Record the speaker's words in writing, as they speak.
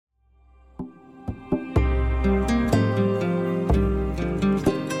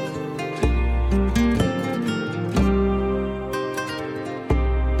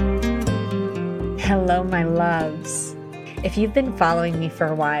Hello, my loves. If you've been following me for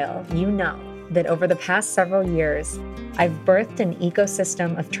a while, you know that over the past several years, I've birthed an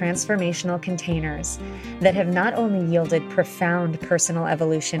ecosystem of transformational containers that have not only yielded profound personal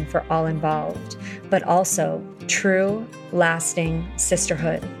evolution for all involved, but also true, lasting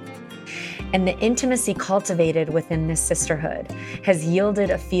sisterhood. And the intimacy cultivated within this sisterhood has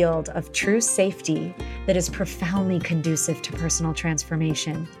yielded a field of true safety that is profoundly conducive to personal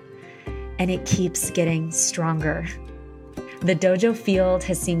transformation. And it keeps getting stronger. The dojo field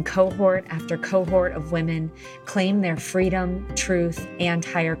has seen cohort after cohort of women claim their freedom, truth, and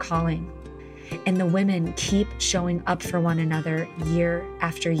higher calling. And the women keep showing up for one another year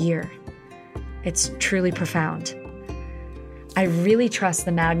after year. It's truly profound. I really trust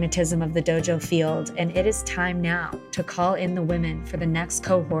the magnetism of the dojo field, and it is time now to call in the women for the next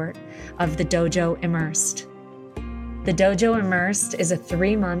cohort of the Dojo Immersed. The Dojo Immersed is a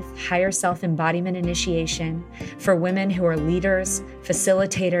 3-month higher self-embodiment initiation for women who are leaders,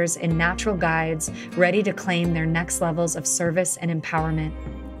 facilitators, and natural guides ready to claim their next levels of service and empowerment.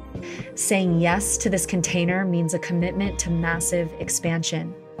 Saying yes to this container means a commitment to massive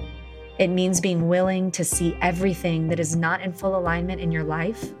expansion. It means being willing to see everything that is not in full alignment in your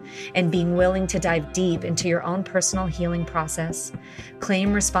life and being willing to dive deep into your own personal healing process,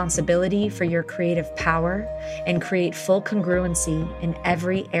 claim responsibility for your creative power, and create full congruency in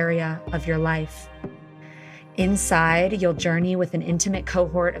every area of your life. Inside, you'll journey with an intimate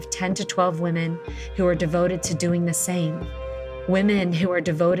cohort of 10 to 12 women who are devoted to doing the same. Women who are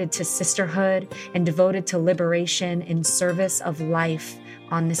devoted to sisterhood and devoted to liberation in service of life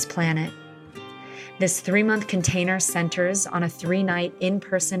on this planet. This 3-month container centers on a 3-night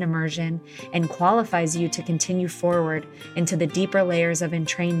in-person immersion and qualifies you to continue forward into the deeper layers of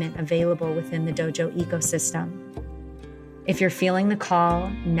entrainment available within the dojo ecosystem. If you're feeling the call,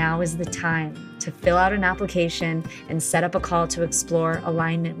 now is the time to fill out an application and set up a call to explore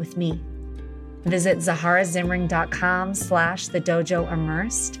alignment with me. Visit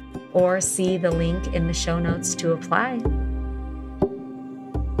zaharazimring.com/thedojoimmersed or see the link in the show notes to apply.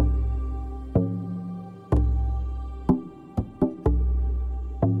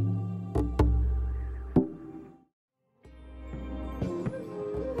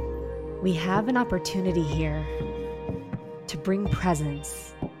 We have an opportunity here to bring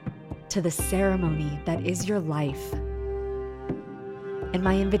presence to the ceremony that is your life. And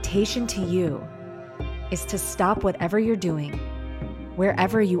my invitation to you is to stop whatever you're doing,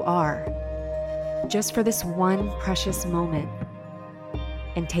 wherever you are, just for this one precious moment,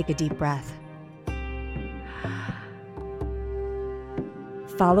 and take a deep breath.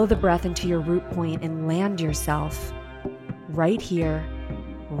 Follow the breath into your root point and land yourself right here,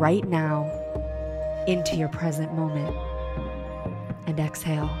 right now, into your present moment. And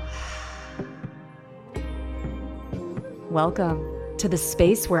exhale. Welcome to the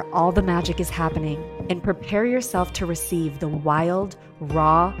space where all the magic is happening, and prepare yourself to receive the wild,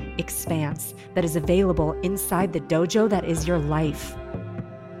 raw expanse that is available inside the dojo that is your life.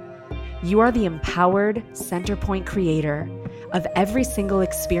 You are the empowered center point creator of every single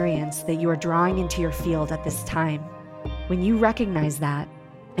experience that you are drawing into your field at this time. When you recognize that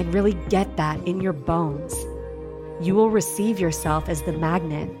and really get that in your bones, you will receive yourself as the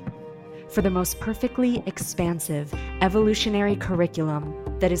magnet for the most perfectly expansive evolutionary curriculum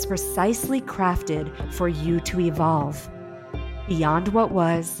that is precisely crafted for you to evolve beyond what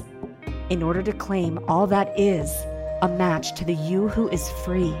was, in order to claim all that is a match to the you who is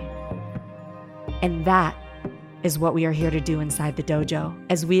free. And that is what we are here to do inside the dojo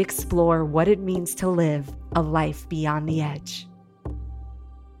as we explore what it means to live a life beyond the edge.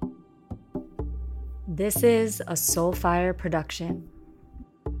 This is a Soulfire production.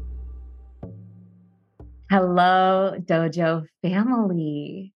 Hello, dojo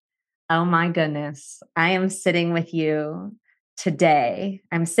family. Oh my goodness. I am sitting with you today.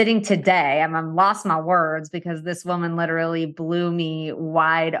 I'm lost my words because this woman literally blew me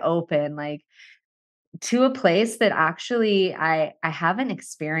wide open, like to a place that actually I haven't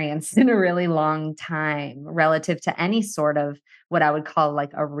experienced in a really long time relative to any sort of what I would call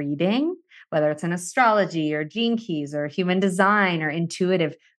like a reading, whether it's an astrology or gene keys or human design or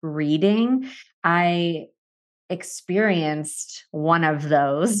intuitive reading. I experienced one of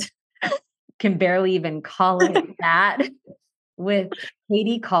those, can barely even call it that, with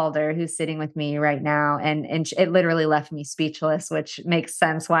Calder, who's sitting with me right now. And it literally left me speechless, which makes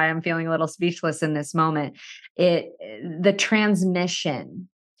sense why I'm feeling a little speechless in this moment. The transmission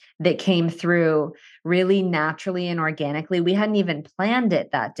that came through really naturally and organically. We hadn't even planned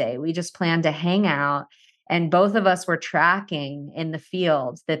it that day. We just planned to hang out. And both of us were tracking in the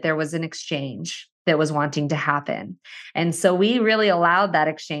field that there was an exchange. that was wanting to happen. And so we really allowed that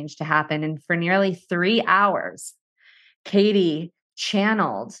exchange to happen. And for nearly 3 hours, Katie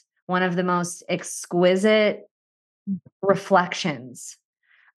channeled one of the most exquisite reflections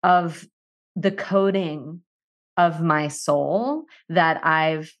of the coding of my soul that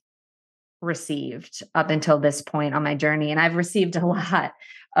I've received up until this point on my journey. And I've received a lot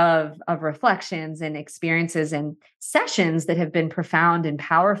of reflections and experiences and sessions that have been profound and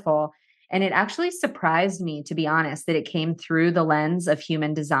powerful. And it actually surprised me, to be honest, that it came through the lens of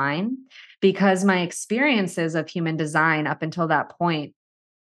human design, because my experiences of human design up until that point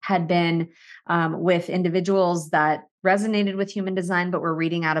had been with individuals that resonated with human design, but were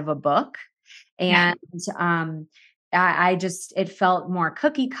reading out of a book. And I just, it felt more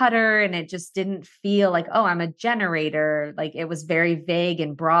cookie cutter, and it just didn't feel like, oh, I'm a generator. Like, it was very vague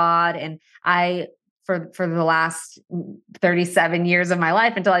and broad. And for the last 37 years of my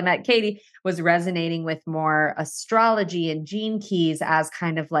life until I met Katie, was resonating with more astrology and gene keys as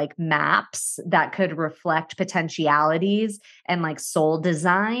kind of like maps that could reflect potentialities and like soul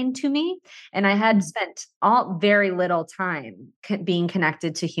design to me. And I had spent very little time being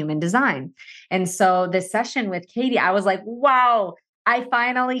connected to human design. And so this session with Katie, I was like, wow, I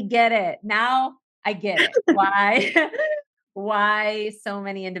finally get it. Now I get it. Why so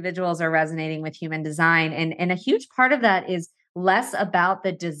many individuals are resonating with human design. And a huge part of that is less about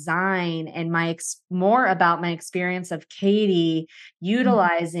the design and more about my experience of Katie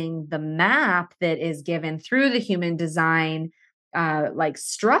utilizing the map that is given through the human design like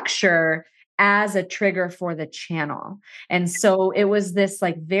structure as a trigger for the channel. And so it was this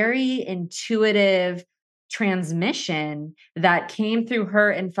like very intuitive transmission that came through her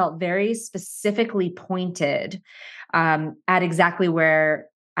and felt very specifically pointed at exactly where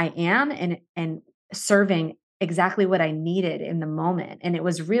I am and serving exactly what I needed in the moment. And it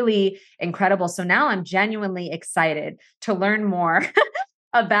was really incredible. So now I'm genuinely excited to learn more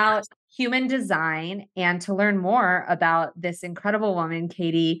about human design and to learn more about this incredible woman,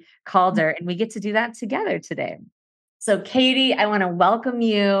 Katie Calder. And we get to do that together today. So Katie, I want to welcome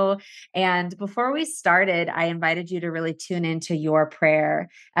you. And before we started, I invited you to really tune into your prayer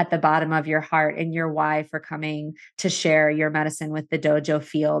at the bottom of your heart and your why for coming to share your medicine with the dojo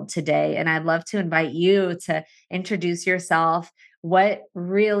field today. And I'd love to invite you to introduce yourself, what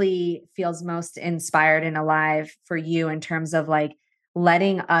really feels most inspired and alive for you in terms of like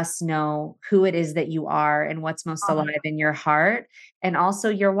letting us know who it is that you are and what's most alive in your heart, and also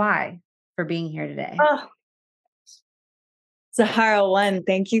your why for being here today. Zahara,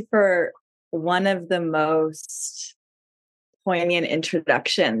 thank you for one of the most poignant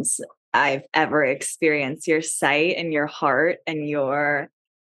introductions I've ever experienced. Your sight and your heart and your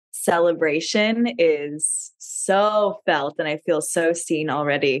celebration is so felt, and I feel so seen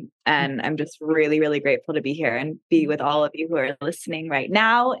already. And I'm just really, really grateful to be here and be with all of you who are listening right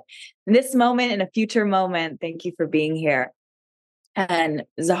now, in this moment, in a future moment. Thank you for being here. And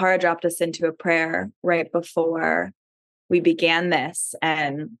Zahara dropped us into a prayer right before we began this,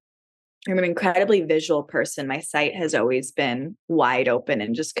 and I'm an incredibly visual person. My sight has always been wide open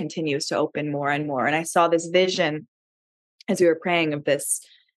and just continues to open more and more. And I saw this vision as we were praying of this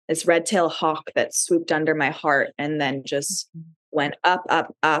red-tailed hawk that swooped under my heart and then just went up,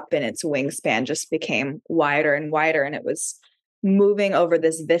 up, up, and its wingspan just became wider and wider. And it was moving over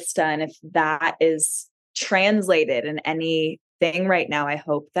this vista. And if that is translated in anything right now, I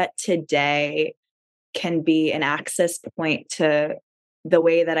hope that today can be an access point to the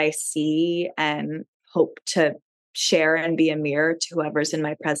way that I see and hope to share and be a mirror to whoever's in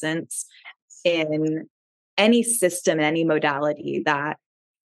my presence in any system, any modality that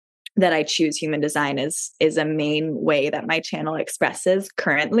I choose. Human design is a main way that my channel expresses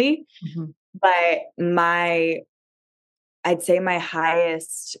currently. But I'd say my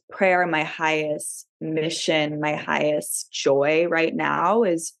highest prayer, my highest mission, my highest joy right now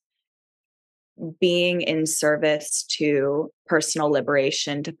is being in service to personal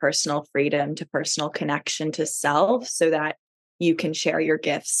liberation, to personal freedom, to personal connection to self, so that you can share your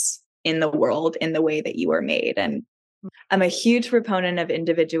gifts in the world in the way that you were made. And I'm a huge proponent of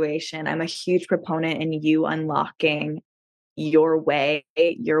individuation. I'm a huge proponent in you unlocking your way,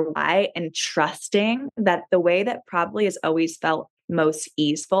 your why, and trusting that the way that probably has always felt most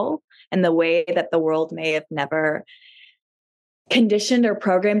easeful and the way that the world may have never conditioned or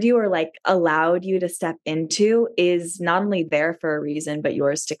programmed you or like allowed you to step into is not only there for a reason, but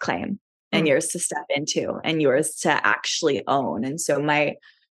yours to claim and yours to step into and yours to actually own. And so my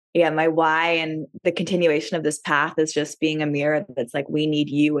why and the continuation of this path is just being a mirror that's like, we need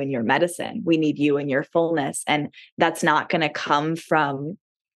you in your medicine. We need you in your fullness. And that's not going to come from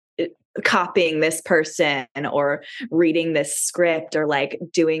copying this person or reading this script or like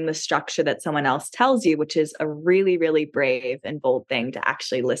doing the structure that someone else tells you, which is a really, really brave and bold thing to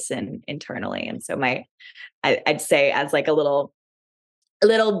actually listen internally. And so I'd say as like a little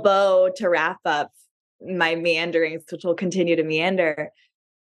bow to wrap up my meanderings, which will continue to meander,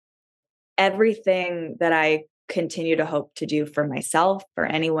 everything that I continue to hope to do for myself, for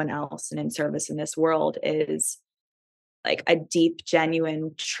anyone else, and in service in this world is like a deep,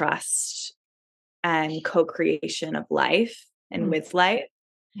 genuine trust and co-creation of life and with life.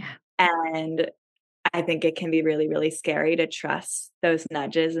 Yeah. And I think it can be really, really scary to trust those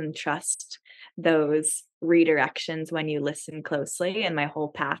nudges and trust those redirections when you listen closely. And my whole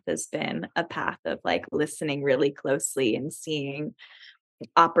path has been a path of like listening really closely and seeing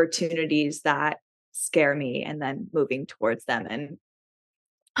opportunities that scare me and then moving towards them and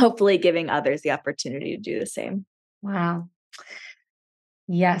hopefully giving others the opportunity to do the same. Wow.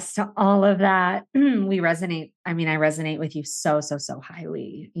 Yes, to all of that. We resonate. I mean, I resonate with you so, so, so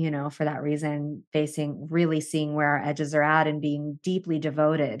highly, for that reason, really seeing where our edges are at and being deeply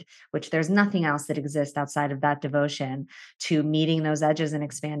devoted, which there's nothing else that exists outside of that devotion to meeting those edges and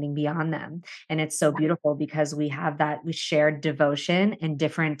expanding beyond them. And it's so beautiful because we shared devotion and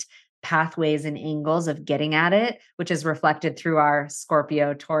different pathways and angles of getting at it, which is reflected through our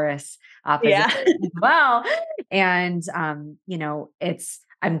Scorpio Taurus opposite as well. And,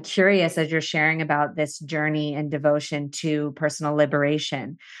 I'm curious as you're sharing about this journey and devotion to personal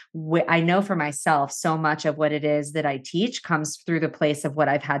liberation. I know for myself, so much of what it is that I teach comes through the place of what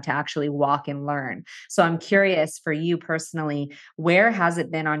I've had to actually walk and learn. So I'm curious for you personally, where has it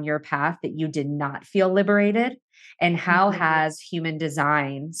been on your path that you did not feel liberated? And how has human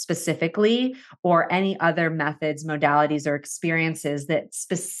design specifically, or any other methods, modalities, or experiences that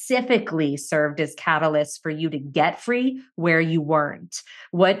specifically served as catalysts for you to get free where you weren't?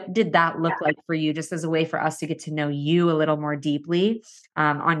 What did that look like for you, just as a way for us to get to know you a little more deeply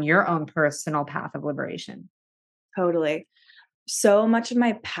on your own personal path of liberation? Totally. So much of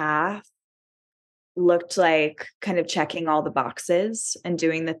my path looked like kind of checking all the boxes and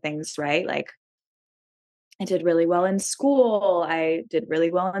doing the things right. Like I did really well in school. I did really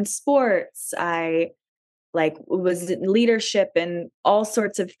well in sports. I like was in leadership and all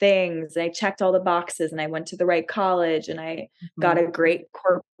sorts of things. I checked all the boxes and I went to the right college and I got a great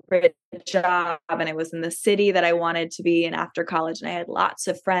corporate job and I was in the city that I wanted to be in after college and I had lots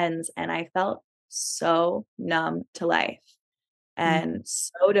of friends and I felt so numb to life and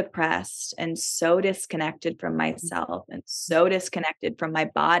so depressed and so disconnected from myself and so disconnected from my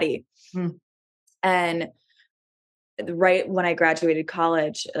body. And right when I graduated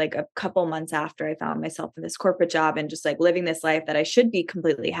college, like a couple months after, I found myself in this corporate job and just like living this life that I should be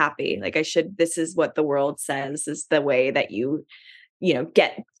completely happy. Like this is what the world says is the way that you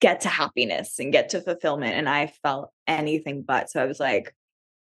get to happiness and get to fulfillment. And I felt anything but. So I was like,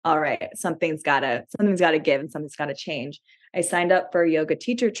 all right, something's gotta give and something's gotta change. I signed up for yoga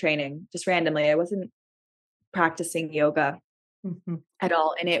teacher training just randomly. I wasn't practicing yoga at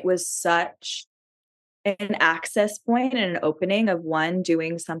all. And it was such an access point and an opening of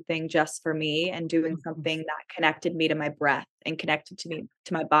doing something just for me and doing something that connected me to my breath and connected to me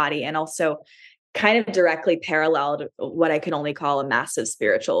to my body, and also kind of directly paralleled what I could only call a massive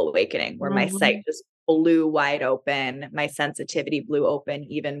spiritual awakening, where my sight just blew wide open, my sensitivity blew open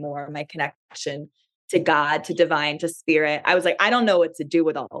even more, my connection to God, to divine, to spirit. I was like, I don't know what to do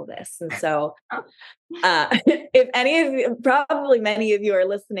with all of this. And so if any of you, probably many of you are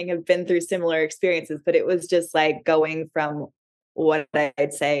listening, have been through similar experiences, but it was just like going from what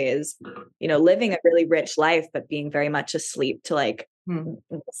I'd say is, living a really rich life, but being very much asleep to like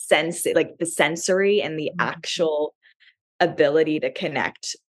the sensory and the actual ability to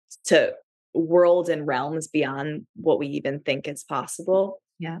connect to worlds and realms beyond what we even think is possible.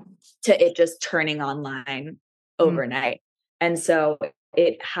 To it just turning online overnight. And so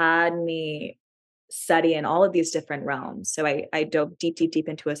it had me study in all of these different realms. So I dove deep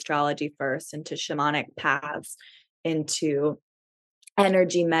into astrology first, into shamanic paths, into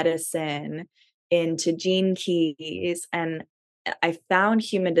energy medicine, into gene keys. And I found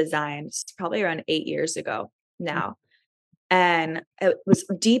human design probably around 8 years ago now. And it was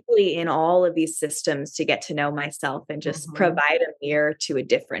deeply in all of these systems to get to know myself and just provide a mirror to a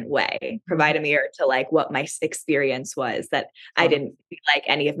different way, provide a mirror to like what my experience was that I didn't feel like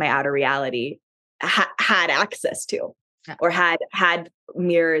any of my outer reality had access to, or had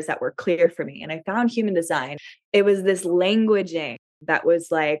mirrors that were clear for me. And I found human design. It was this languaging that was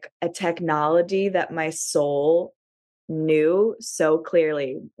like a technology that my soul knew so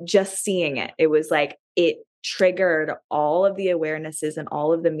clearly, just seeing it. It was like, it triggered all of the awarenesses and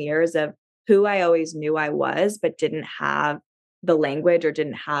all of the mirrors of who I always knew I was, but didn't have the language or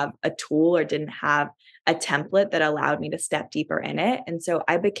didn't have a tool or didn't have a template that allowed me to step deeper in it. And so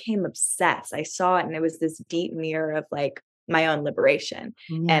I became obsessed. I saw it and it was this deep mirror of like my own liberation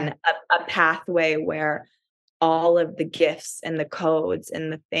Yeah. and a pathway where all of the gifts and the codes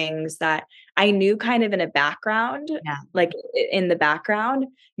and the things that I knew kind of in a background, Yeah. like in the background,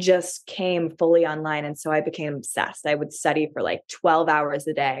 just came fully online. And so I became obsessed. I would study for like 12 hours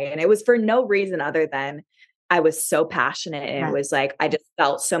a day. And it was for no reason other than I was so passionate. And it was like, I just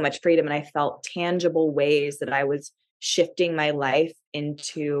felt so much freedom and I felt tangible ways that I was shifting my life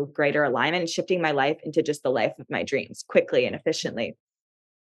into greater alignment and shifting my life into just the life of my dreams quickly and efficiently.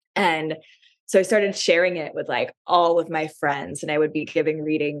 And so I started sharing it with like all of my friends, and I would be giving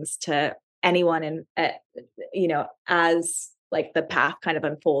readings to anyone. And, as like the path kind of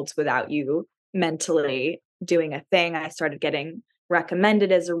unfolds without you mentally doing a thing, I started getting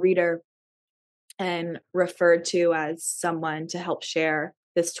recommended as a reader and referred to as someone to help share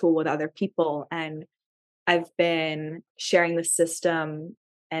this tool with other people. And I've been sharing the system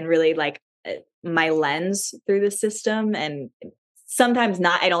and really like my lens through the system. And sometimes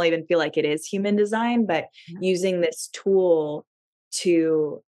not, I don't even feel like it is human design, but using this tool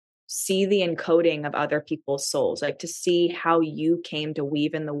to see the encoding of other people's souls, like to see how you came to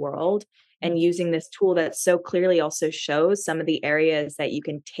weave in the world, and using this tool that so clearly also shows some of the areas that you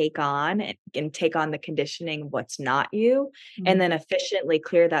can take on and take on the conditioning of what's not you, and then efficiently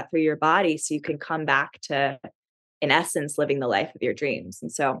clear that through your body so you can come back to, in essence, living the life of your dreams.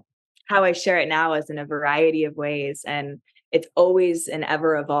 And so how I share it now is in a variety of ways, and it's always an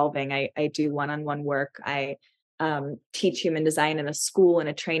ever evolving. I do one-on-one work. I teach human design in a school and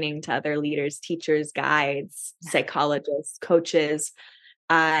a training to other leaders, teachers, guides, psychologists, coaches.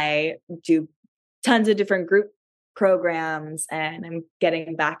 I do tons of different group programs, and I'm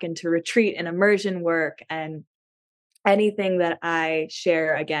getting back into retreat and immersion work. And anything that I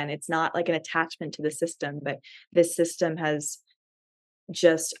share, again, it's not like an attachment to the system, but this system has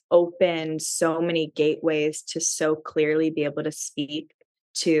just opened so many gateways to so clearly be able to speak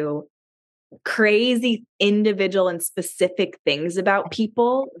to crazy individual and specific things about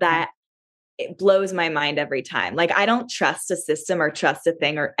people that it blows my mind every time. Like, I don't trust a system or trust a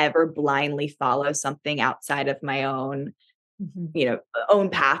thing or ever blindly follow something outside of my own, own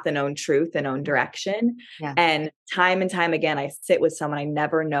path and own truth and own direction. Yeah. And time again, I sit with someone, I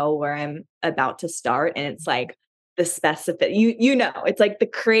never know where I'm about to start. And it's like the specific, it's like the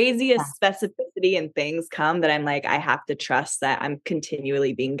craziest specificity and things come that I'm like, I have to trust that I'm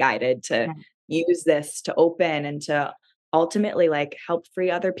continually being guided to use this to open and to ultimately like help free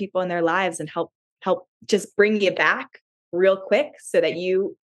other people in their lives and help just bring you back real quick so that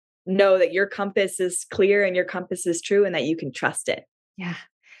you know that your compass is clear and your compass is true and that you can trust it. Yeah.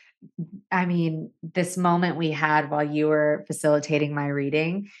 I mean, this moment we had while you were facilitating my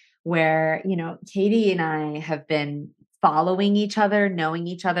reading where, Katie and I have been following each other, knowing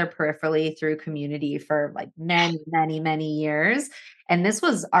each other peripherally through community for like many, many, many years. And this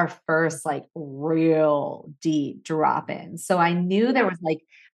was our first like real deep drop in. So I knew there was like,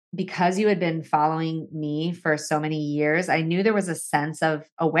 because you had been following me for so many years, I knew there was a sense of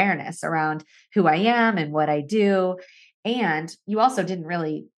awareness around who I am and what I do. And you also didn't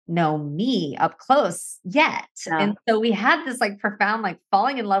really know me up close yet. Yeah. And so we had this like profound, like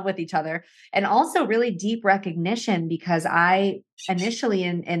falling in love with each other, and also really deep recognition, because I initially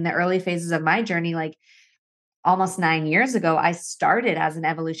in the early phases of my journey, like almost 9 years ago, I started as an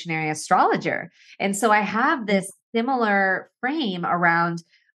evolutionary astrologer. And so I have this similar frame around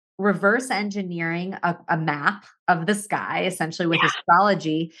reverse engineering a map of the sky, essentially with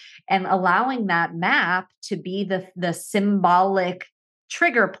astrology, and allowing that map to be the symbolic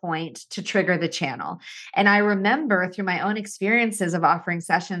trigger point to trigger the channel. And I remember through my own experiences of offering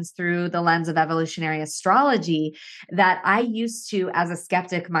sessions through the lens of evolutionary astrology that I used to, as a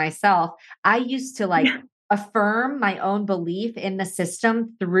skeptic myself, I used to like affirm my own belief in the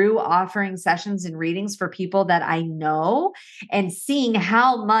system through offering sessions and readings for people that I know, and seeing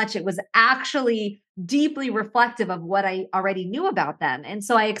how much it was actually deeply reflective of what I already knew about them. And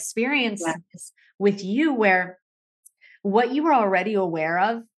so I experienced this with you, where what you were already aware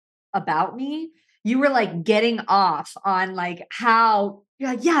of about me, you were like getting off on like how you're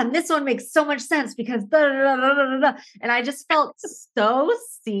like, yeah, and this one makes so much sense because da, da, da, da, da, da. And I just felt so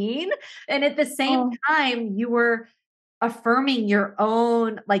seen. And at the same time, you were affirming your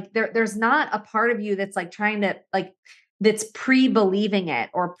own, like there's not a part of you that's like trying to like, that's pre-believing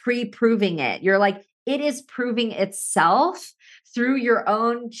it or pre-proving it. You're like, it is proving itself through your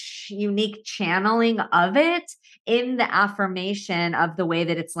own unique channeling of it in the affirmation of the way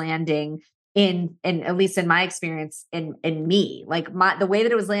that it's landing in at least in my experience in me. Like the way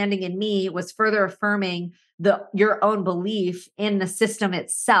that it was landing in me was further affirming your own belief in the system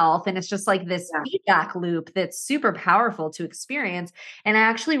itself. And it's just like this feedback loop that's super powerful to experience. And I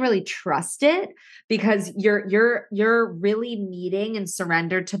actually really trust it because you're really meeting and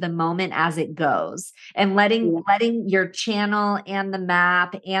surrendered to the moment as it goes, and letting your channel and the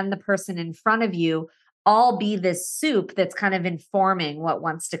map and the person in front of you all be this soup that's kind of informing what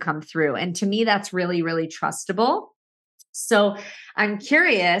wants to come through. And to me, that's really, really trustable. So I'm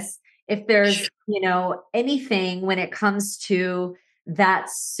curious if there's, anything when it comes to that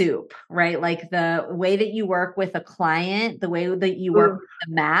soup, right? Like the way that you work with a client, the way that you work with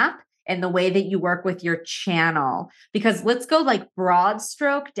the map, and the way that you work with your channel, because let's go like broad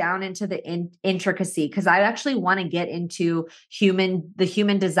stroke down into the intricacy. Cause I actually want to get into the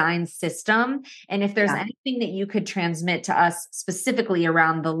human design system. And if there's anything that you could transmit to us specifically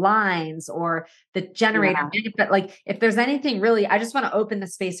around the lines or the generator, but like, if there's anything really, I just want to open the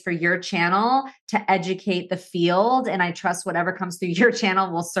space for your channel to educate the field. And I trust whatever comes through your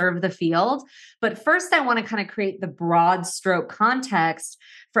channel will serve the field. But first I want to kind of create the broad stroke context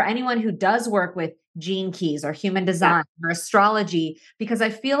for anyone who does work with gene keys or human design or astrology, because I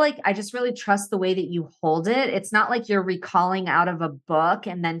feel like I just really trust the way that you hold it. It's not like you're recalling out of a book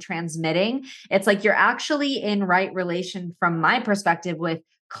and then transmitting. It's like you're actually in right relation from my perspective with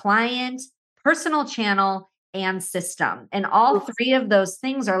client, personal channel, and system. And all three of those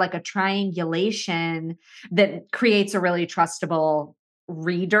things are like a triangulation that creates a really trustable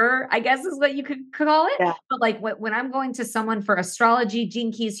reader, I guess is what you could call it. Yeah. But like when I'm going to someone for astrology,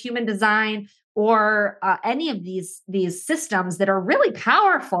 gene keys, human design, or any of these systems that are really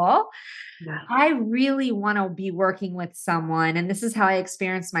powerful, I really want to be working with someone. And this is how I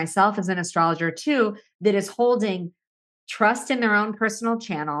experienced myself as an astrologer too, that is holding trust in their own personal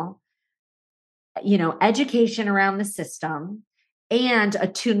channel, education around the system, and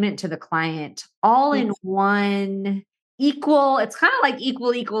attunement to the client all in one equal. It's kind of like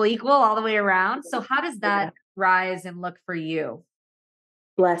equal all the way around. So how does that rise and look for you?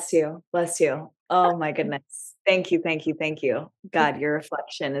 Bless you. Bless you. Oh my goodness. Thank you. Thank you. Thank you. God, your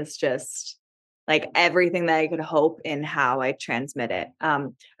reflection is just like everything that I could hope in how I transmit it.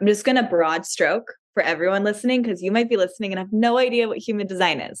 I'm just going to broad stroke for everyone listening, because you might be listening and have no idea what human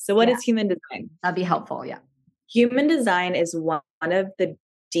design is. So what is human design? That'd be helpful. Yeah. Human design is one of the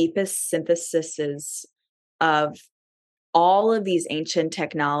deepest syntheses of all of these ancient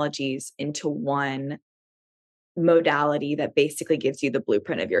technologies into one modality that basically gives you the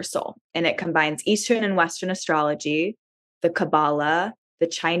blueprint of your soul. And it combines Eastern and Western astrology, the Kabbalah, the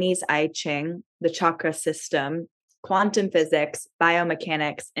Chinese I Ching, the chakra system, quantum physics,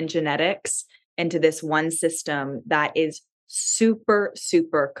 biomechanics, and genetics into this one system that is super,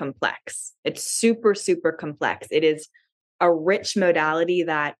 super complex. It's super, super complex. It is a rich modality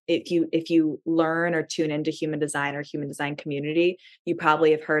that if you learn or tune into human design or human design community, you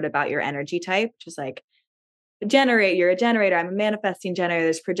probably have heard about your energy type, just like you're a generator. I'm a manifesting generator.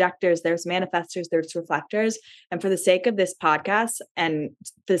 There's projectors, there's manifestors, there's reflectors. And for the sake of this podcast and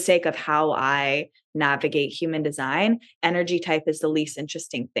for the sake of how I navigate human design, energy type is the least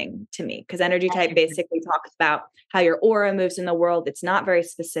interesting thing to me, because energy type basically talks about how your aura moves in the world. It's not very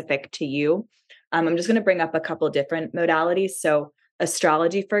specific to you. I'm just going to bring up a couple of different modalities. So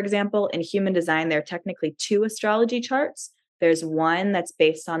astrology, for example, in human design, there are technically two astrology charts. There's one that's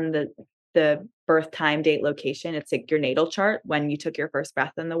based on the birth time, date, location. It's like your natal chart when you took your first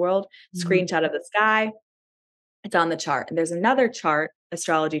breath in the world, screenshot of the sky. It's on the chart. And there's another chart,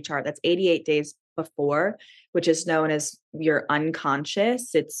 astrology chart, that's 88 days before, which is known as your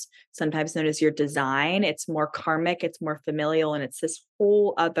unconscious. It's sometimes known as your design. It's more karmic. It's more familial. And it's this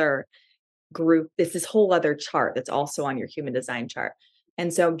whole other group. It's this whole other chart that's also on your human design chart.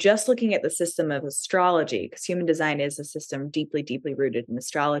 And so just looking at the system of astrology, because human design is a system deeply, deeply rooted in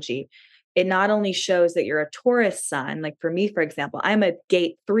astrology, it not only shows that you're a Taurus sun, like for me, for example, I'm a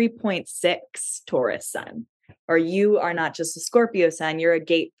gate 3.6 Taurus sun, or you are not just a Scorpio sun, you're a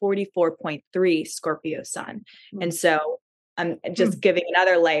gate 44.3 Scorpio sun. And so I'm just giving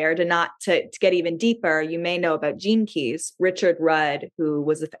another layer to get even deeper. You may know about Gene Keys. Richard Rudd, who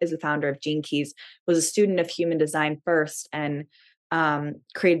is the founder of Gene Keys, was a student of human design first, and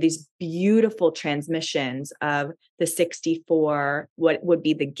created these beautiful transmissions of the 64, what would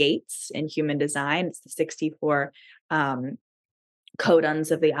be the gates in human design. It's the 64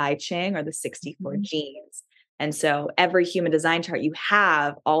 codons of the I Ching, or the 64 genes. And so every human design chart, you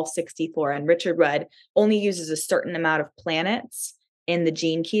have all 64, and Richard Rudd only uses a certain amount of planets in the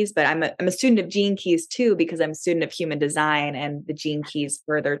gene keys, but I'm a student of gene keys too, because I'm a student of human design, and the gene keys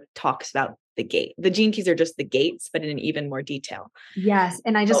further talks about the gate. The gene keys are just the gates, but in even more detail. Yes.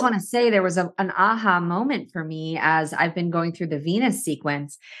 And I just want to say there was an aha moment for me as I've been going through the Venus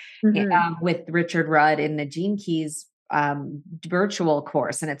sequence with Richard Rudd in the Gene Keys virtual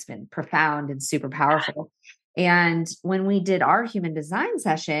course. And it's been profound and super powerful. And when we did our human design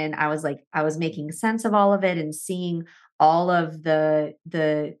session, I was making sense of all of it and seeing all of the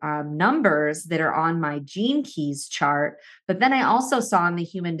numbers that are on my Gene Keys chart. But then I also saw in the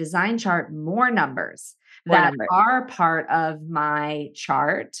human design chart more numbers that are part of my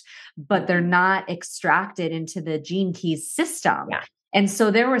chart, but they're not extracted into the Gene Keys system. Yeah. And so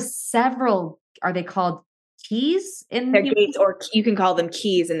there were several, are they called keys in They're gates, or you can call them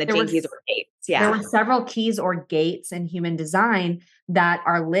keys in the Gene Keys, or gates. Yeah. There were several keys or gates in human design that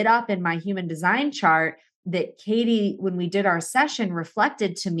are lit up in my human design chart that Katie, when we did our session,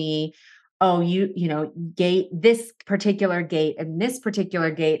 reflected to me, oh, you know, gate, this particular gate and this particular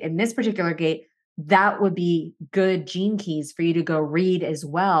gate and this particular gate, that would be good gene keys for you to go read as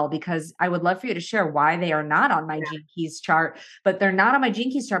well, because I would love for you to share why they are not on my gene keys chart, but they're not on my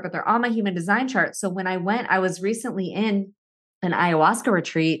gene keys chart, but they're on my human design chart. So when I was recently in an ayahuasca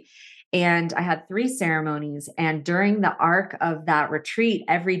retreat, and I had 3 ceremonies. And during the arc of that retreat,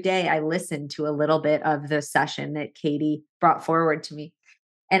 every day I listened to a little bit of the session that Katie brought forward to me.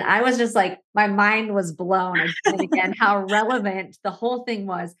 And I was just like, my mind was blown again, how relevant the whole thing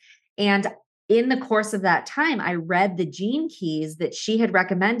was. And in the course of that time, I read the gene keys that she had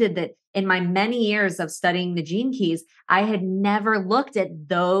recommended, that in my many years of studying the gene keys, I had never looked at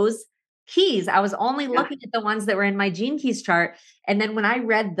those keys. I was only looking at the ones that were in my gene keys chart. And then when I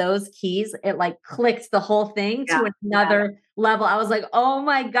read those keys, it like clicked the whole thing to another level. I was like, oh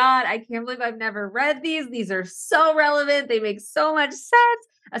my God, I can't believe I've never read these. These are so relevant. They make so much sense,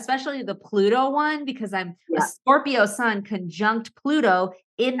 especially the Pluto one, because I'm a Scorpio sun conjunct Pluto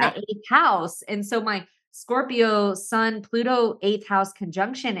in the 8th house. And so my Scorpio sun Pluto 8th house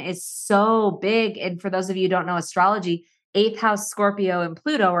conjunction is so big. And for those of you who don't know astrology, 8th house Scorpio and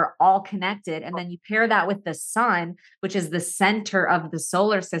Pluto are all connected. And then you pair that with the sun, which is the center of the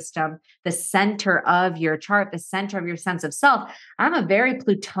solar system, the center of your chart, the center of your sense of self. I'm a very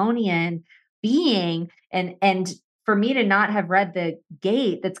Plutonian being. And for me to not have read the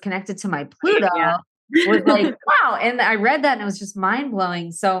gate that's connected to my Pluto was like, wow. And I read that and it was just mind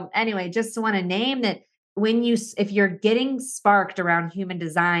blowing. So anyway, just want to name that if you're getting sparked around human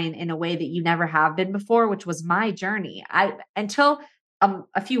design in a way that you never have been before, which was my journey, until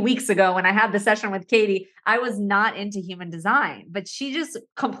a few weeks ago when I had the session with Katie, I was not into human design, but she just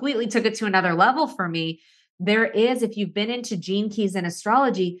completely took it to another level for me. There is, if you've been into gene keys and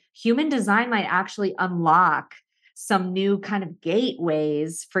astrology, human design might actually unlock some new kind of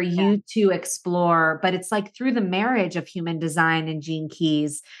gateways for you to explore, but it's like through the marriage of human design and gene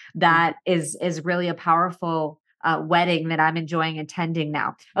keys that is really a powerful wedding that I'm enjoying attending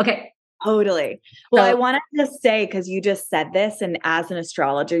now. Okay. Totally. Well, I wanted to say, because you just said this, and as an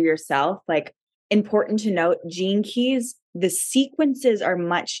astrologer yourself, like, important to note, gene keys, the sequences are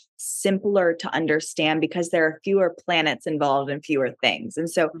much simpler to understand because there are fewer planets involved and fewer things. And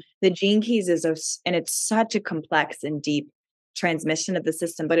so the gene keys and it's such a complex and deep transmission of the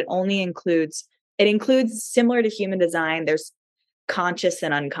system, but it includes similar to human design. There's conscious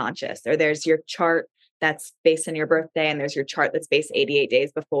and unconscious, or there's your chart that's based on your birthday, and there's your chart that's based 88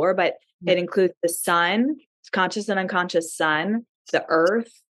 days before, but it includes the sun, conscious and unconscious sun, the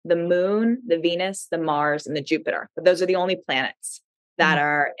earth, the moon, the Venus, the Mars, and the Jupiter. But those are the only planets that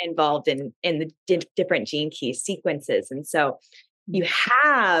are involved in the different gene key sequences. And so you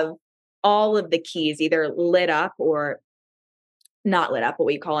have all of the keys either lit up or not lit up, what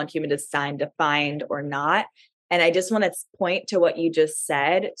we call in human design defined or not. And I just want to point to what you just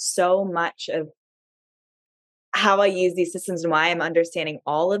said. So much of how I use these systems and why I'm understanding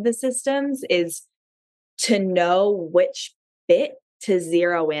all of the systems is to know which bit to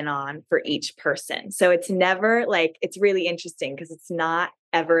zero in on for each person. So it's never like, it's really interesting because it's not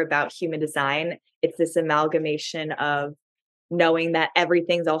ever about human design. It's this amalgamation of knowing that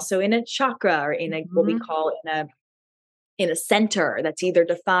everything's also in a chakra or in a, what we call in a center that's either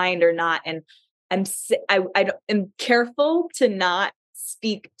defined or not. And I'm careful to not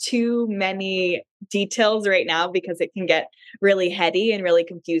speak too many details right now because it can get really heady and really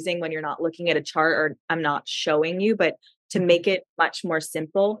confusing when you're not looking at a chart or I'm not showing you, but to make it much more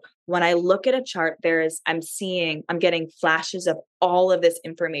simple, when I look at a chart, I'm getting flashes of all of this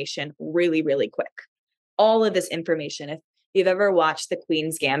information really, really quick. all of this information. If you've ever watched The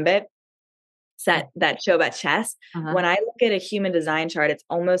Queen's Gambit, that show about chess, when I look at a human design chart, it's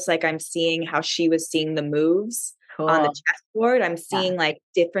almost like I'm seeing how she was seeing the moves on the chessboard. I'm seeing like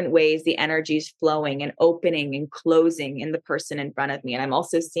different ways the energy is flowing and opening and closing in the person in front of me. And I'm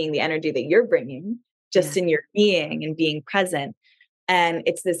also seeing the energy that you're bringing just in your being and being present. And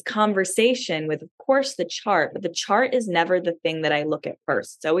it's this conversation with, of course, the chart, but the chart is never the thing that I look at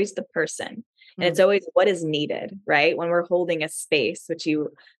first. It's always the person. And it's always what is needed, right? When we're holding a space, which you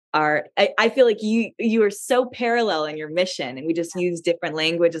are, I feel like you are so parallel in your mission, and we just use different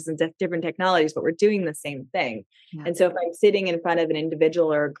languages and different technologies, but we're doing the same thing. And so if I'm sitting in front of an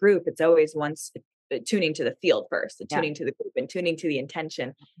individual or a group, it's always once tuning to the field first, attuning to the group, and tuning to the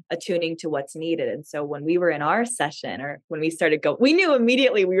intention, attuning to what's needed. And so when we were in our session, or when we started going, we knew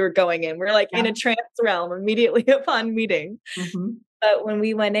immediately we were going in. We're like in a trance realm immediately upon meeting. But when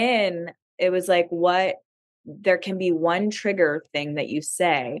we went in, it was like, there can be one trigger thing that you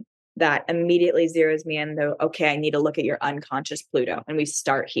say that immediately zeroes me in, though, okay, I need to look at your unconscious Pluto. And we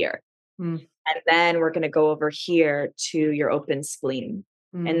start here. And then we're going to go over here to your open spleen.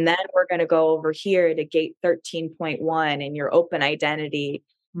 And then we're going to go over here to gate 13.1 and your open identity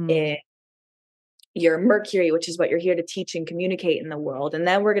in your Mercury, which is what you're here to teach and communicate in the world. And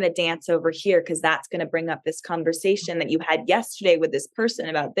then we're going to dance over here, because that's going to bring up this conversation that you had yesterday with this person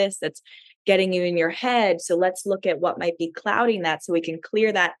about this, that's getting you in your head. So let's look at what might be clouding that, so we can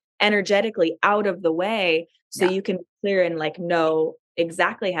clear that energetically out of the way, so you can clear and like know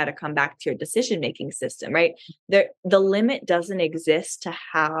exactly how to come back to your decision-making system, right? The limit doesn't exist to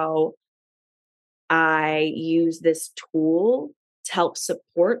how I use this tool to help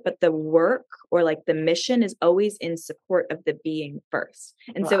support, but the work, or like the mission, is always in support of the being first.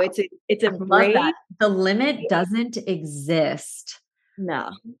 And so it's a brave. The limit doesn't exist.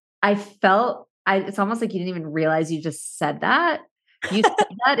 No. It's almost like you didn't even realize you just said that. You said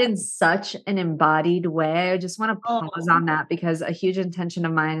that in such an embodied way. I just want to pause on that, because a huge intention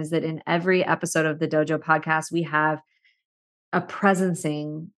of mine is that in every episode of the Dojo podcast, we have a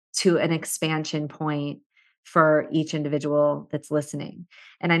presencing to an expansion point for each individual that's listening.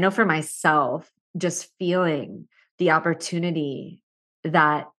 And I know for myself, just feeling the opportunity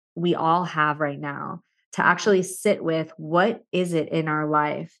that we all have right now to actually sit with, what is it in our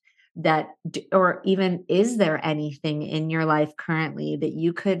life or even, is there anything in your life currently that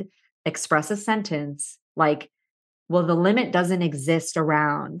you could express a sentence like, well, the limit doesn't exist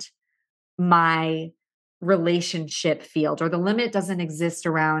around my relationship field, or the limit doesn't exist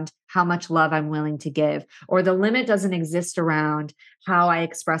around how much love I'm willing to give, or the limit doesn't exist around how I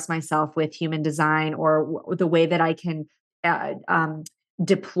express myself with human design, or the way that I can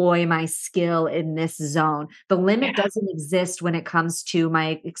deploy my skill in this zone. The limit doesn't exist when it comes to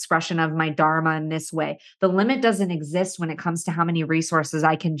my expression of my dharma in this way. The limit doesn't exist when it comes to how many resources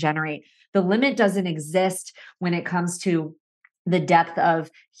I can generate. The limit doesn't exist when it comes to the depth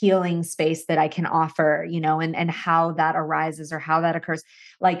of healing space that I can offer, and how that arises or how that occurs.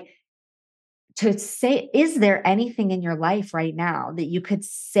 Like, to say, is there anything in your life right now that you could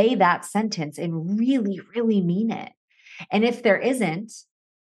say that sentence and really, really mean it? And if there isn't,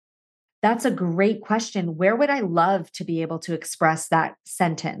 that's a great question. Where would I love to be able to express that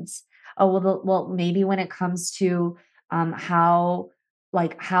sentence? Oh, well, maybe when it comes to how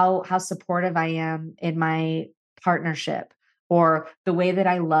supportive I am in my partnership, or the way that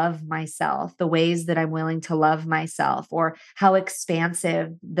I love myself, the ways that I'm willing to love myself, or how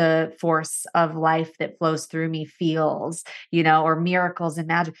expansive the force of life that flows through me feels, or miracles and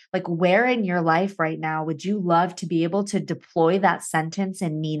magic. Like, where in your life right now would you love to be able to deploy that sentence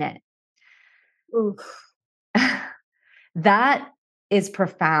and mean it? That is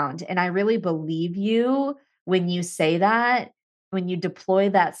profound. And I really believe you when you say that, when you deploy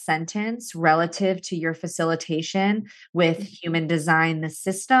that sentence relative to your facilitation with human design, the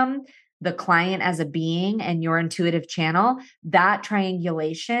system, the client as a being, and your intuitive channel, that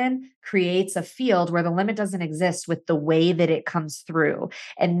triangulation creates a field where the limit doesn't exist with the way that it comes through.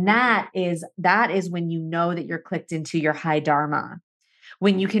 And that is when you know that you're clicked into your high dharma.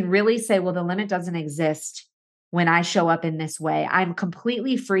 When you can really say, well, the limit doesn't exist when I show up in this way. I'm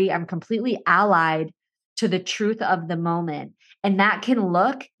completely free. I'm completely allied to the truth of the moment. And that can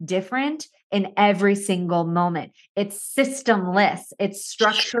look different in every single moment. It's systemless. It's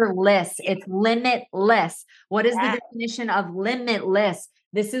structureless. It's limitless. What is the definition of limitless?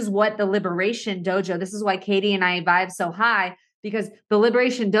 This is what the Liberation Dojo, this is why Katie and I vibe so high, because the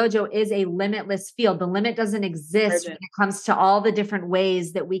Liberation Dojo is a limitless field. The limit doesn't exist when it comes to all the different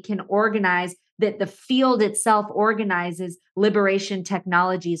ways that we can organize that the field itself organizes liberation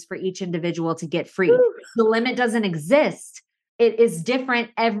technologies for each individual to get free. Woo. The limit doesn't exist. It is different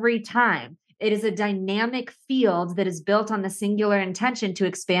every time. It is a dynamic field that is built on the singular intention to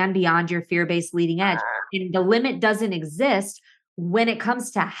expand beyond your fear-based leading edge. And the limit doesn't exist when it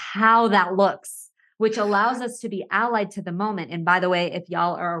comes to how that looks, which allows us to be allied to the moment. And by the way, if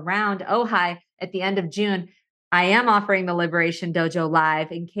y'all are around Ojai at the end of June, I am offering the Liberation Dojo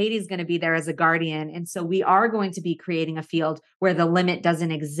live, and Katie's going to be there as a guardian. And so we are going to be creating a field where the limit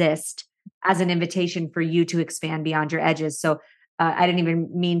doesn't exist as an invitation for you to expand beyond your edges. So I didn't even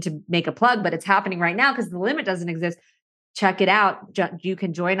mean to make a plug, but it's happening right now because the limit doesn't exist. Check it out. You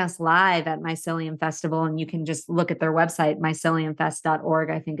can join us live at Mycelium Festival, and you can just look at their website,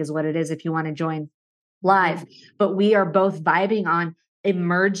 myceliumfest.org, I think is what it is, if you want to join live. But we are both vibing on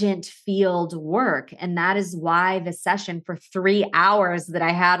emergent field work. And that is why the session for 3 hours that I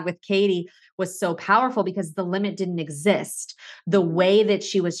had with Katie was so powerful, because the limit didn't exist. The way that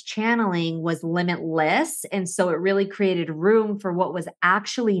she was channeling was limitless. And so it really created room for what was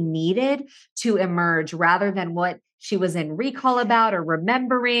actually needed to emerge, rather than what she was in recall about or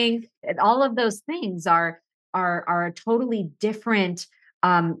remembering. And all of those things are a totally different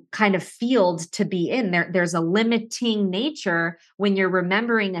kind of field to be in. There's a limiting nature when you're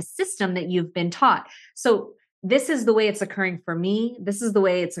remembering a system that you've been taught. So this is the way it's occurring for me. This is the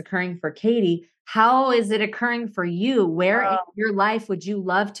way it's occurring for Katie. How is it occurring for you? Where in your life would you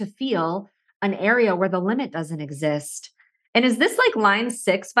love to feel an area where the limit doesn't exist? And is this like line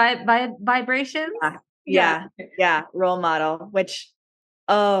 6 vibrations? Yeah. Role model, which,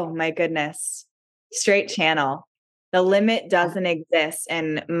 oh my goodness, straight channel. The limit doesn't exist.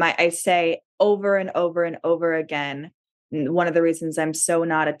 And I say over and over and over again, one of the reasons I'm so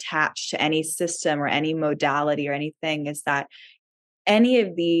not attached to any system or any modality or anything is that any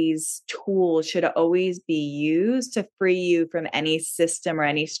of these tools should always be used to free you from any system or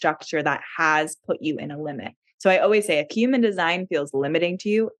any structure that has put you in a limit. So I always say, if human design feels limiting to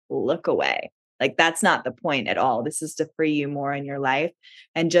you, look away. Like, that's not the point at all. This is to free you more in your life,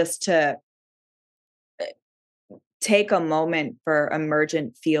 and just to take a moment for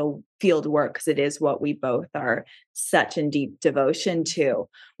emergent field work, because it is what we both are such in deep devotion to.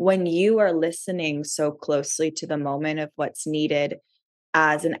 When you are listening so closely to the moment of what's needed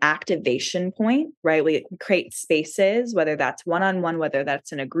as an activation point, right? We create spaces, whether that's one-on-one, whether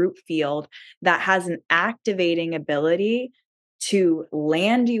that's in a group field, that has an activating ability to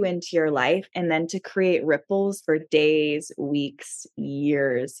land you into your life and then to create ripples for days, weeks,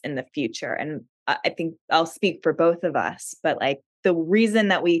 years in the future. And I think I'll speak for both of us, but like, the reason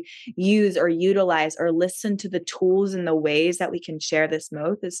that we use or utilize or listen to the tools and the ways that we can share this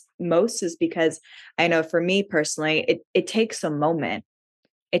most is because I know for me personally, it takes a moment.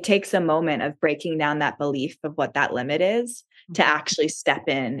 It takes a moment of breaking down that belief of what that limit is to actually step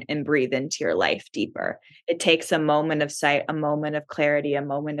in and breathe into your life deeper. It takes a moment of sight, a moment of clarity, a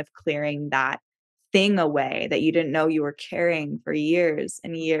moment of clearing that thing away that you didn't know you were carrying for years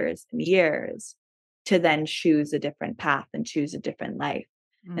and years and years, to then choose a different path and choose a different life.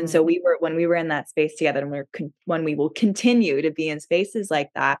 And so when we were in that space together, and when we will continue to be in spaces like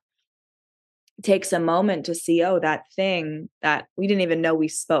that, it takes a moment to see, oh, that thing that we didn't even know we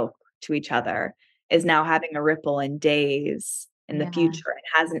spoke to each other is now having a ripple in days in the future.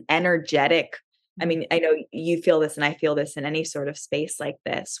 It has an energetic, I mean, I know you feel this and I feel this in any sort of space like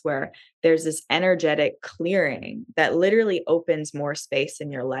this, where there's this energetic clearing that literally opens more space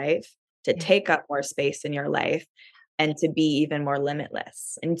in your life, to take up more space in your life, and to be even more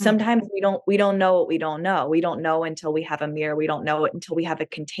limitless. And sometimes we don't know what we don't know. We don't know until we have a mirror. We don't know it until we have a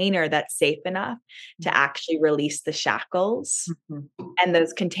container that's safe enough to actually release the shackles. And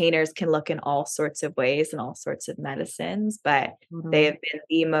those containers can look in all sorts of ways and all sorts of medicines, but they have been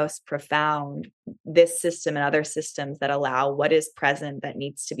the most profound, this system and other systems that allow what is present that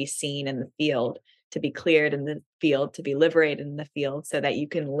needs to be seen in the field, to be cleared in the field, to be liberated in the field, so that you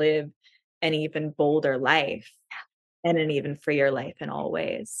can live an even bolder life and an even freer life in all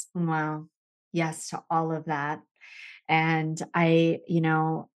ways. Wow. Yes, to all of that. And I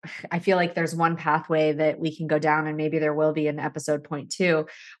feel like there's one pathway that we can go down, and maybe there will be an episode point 2,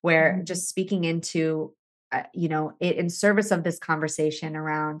 where just speaking into, it in service of this conversation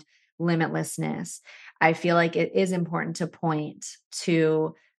around limitlessness, I feel like it is important to point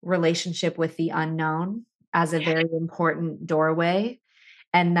to relationship with the unknown as a very important doorway.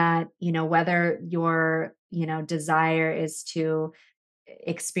 And that, whether your, desire is to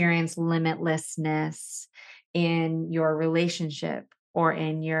experience limitlessness in your relationship, or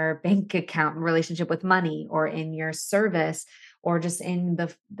in your bank account relationship with money, or in your service, or just in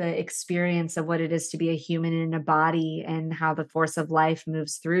the experience of what it is to be a human in a body and how the force of life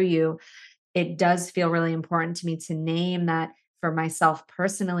moves through you, it does feel really important to me to name that for myself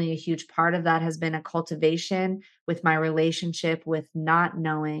personally, a huge part of that has been a cultivation with my relationship with not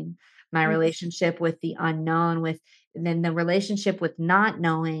knowing, my relationship with the unknown, with then the relationship with not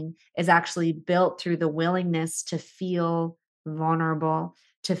knowing is actually built through the willingness to feel vulnerable,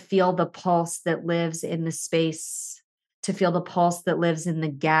 to feel the pulse that lives in the space, to feel the pulse that lives in the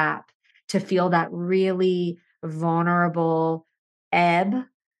gap, to feel that really vulnerable ebb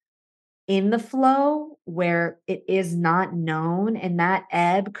in the flow where it is not known. And that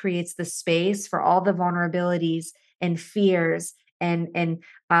ebb creates the space for all the vulnerabilities and fears and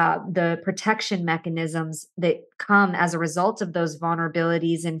the protection mechanisms that come as a result of those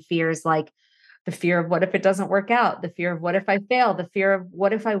vulnerabilities and fears, like the fear of what if it doesn't work out, the fear of what if I fail, the fear of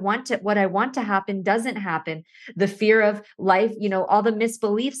what if what I want to happen doesn't happen, the fear of life, all the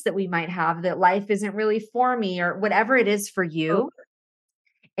misbeliefs that we might have that life isn't really for me or whatever it is for you.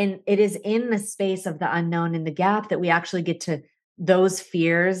 And it is in the space of the unknown in the gap that we actually get to those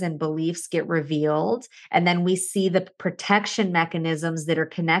fears and beliefs get revealed. And then we see the protection mechanisms that are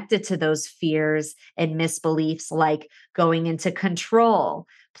connected to those fears and misbeliefs, like going into control,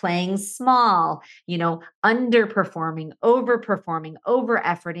 playing small, underperforming, overperforming, over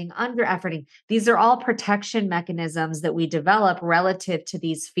efforting, under efforting. These are all protection mechanisms that we develop relative to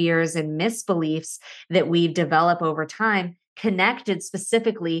these fears and misbeliefs that we develop over time, connected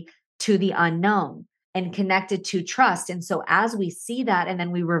specifically to the unknown and connected to trust. And so as we see that, and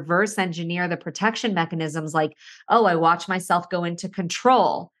then we reverse engineer the protection mechanisms, like, oh, I watch myself go into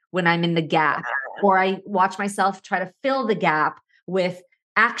control when I'm in the gap, or I watch myself try to fill the gap with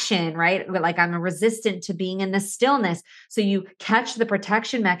action, right? Like I'm resistant to being in the stillness. So you catch the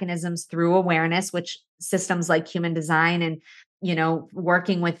protection mechanisms through awareness, which systems like human design and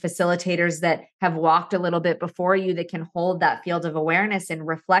working with facilitators that have walked a little bit before you that can hold that field of awareness and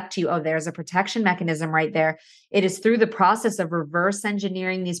reflect to you, oh, there's a protection mechanism right there. It is through the process of reverse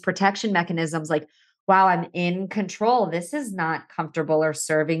engineering these protection mechanisms, like, wow, I'm in control. This is not comfortable or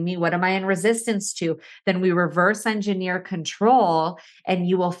serving me. What am I in resistance to? Then we reverse engineer control, and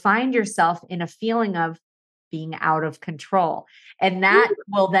you will find yourself in a feeling of being out of control. And that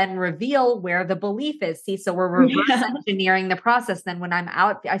will then reveal where the belief is. See, so we're reverse engineering the process. Then when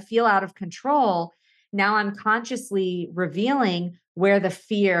I feel out of control. Now I'm consciously revealing where the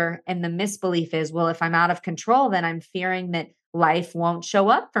fear and the misbelief is. Well, if I'm out of control, then I'm fearing that life won't show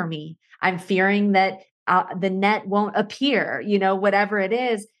up for me. I'm fearing that the net won't appear, whatever it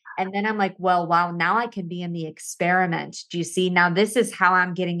is. And then I'm like, well, wow, now I can be in the experiment. Do you see? Now this is how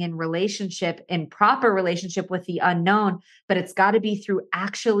I'm getting in proper relationship with the unknown, but it's got to be through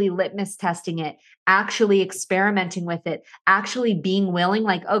actually litmus testing it, actually experimenting with it, actually being willing,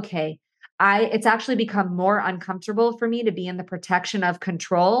 like, okay, it's actually become more uncomfortable for me to be in the protection of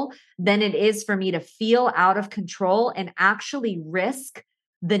control than it is for me to feel out of control and actually risk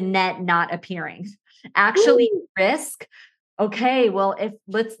the net not appearing. Actually risk, okay, well, if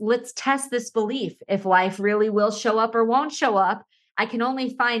let's test this belief. If life really will show up or won't show up, I can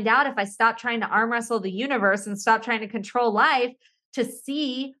only find out if I stop trying to arm wrestle the universe and stop trying to control life to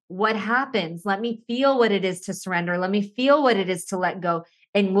see what happens. Let me feel what it is to surrender. Let me feel what it is to let go.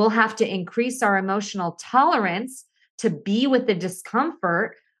 And we'll have to increase our emotional tolerance to be with the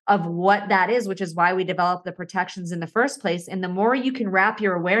discomfort of what that is, which is why we develop the protections in the first place. And the more you can wrap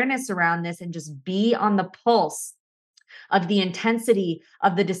your awareness around this and just be on the pulse of the intensity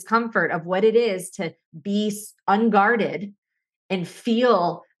of the discomfort of what it is to be unguarded and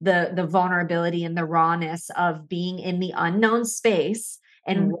feel the vulnerability and the rawness of being in the unknown space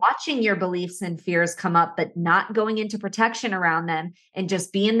and watching your beliefs and fears come up, but not going into protection around them, and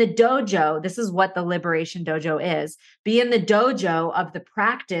just be in the dojo. This is what the Liberation Dojo is. Be in the dojo of the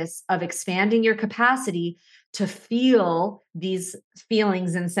practice of expanding your capacity to feel these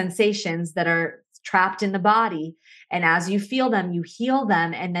feelings and sensations that are trapped in the body. And as you feel them, you heal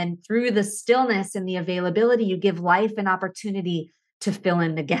them. And then through the stillness and the availability, you give life an opportunity to fill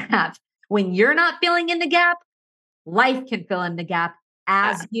in the gap. When you're not filling in the gap, life can fill in the gap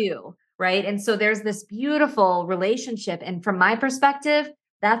as you, right? And so there's this beautiful relationship. And from my perspective,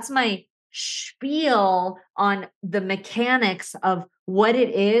 that's my spiel on the mechanics of what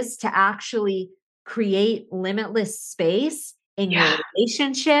it is to actually create limitless space in your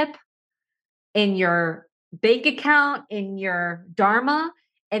relationship, in your bank account, in your dharma.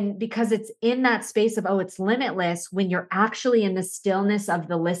 And because it's in that space of, oh, it's limitless, when you're actually in the stillness of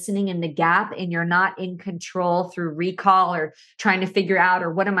the listening in the gap and you're not in control through recall or trying to figure out,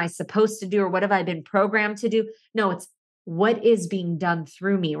 or what am I supposed to do? Or what have I been programmed to do? No, it's what is being done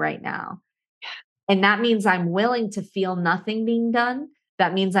through me right now? And that means I'm willing to feel nothing being done.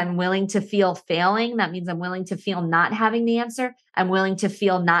 That means I'm willing to feel failing. That means I'm willing to feel not having the answer. I'm willing to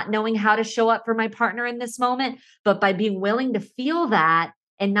feel not knowing how to show up for my partner in this moment. But by being willing to feel that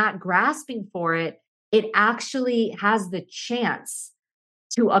and not grasping for it, it actually has the chance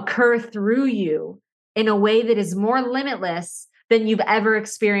to occur through you in a way that is more limitless than you've ever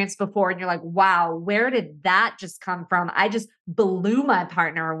experienced before. And you're like, wow, where did that just come from? I just blew my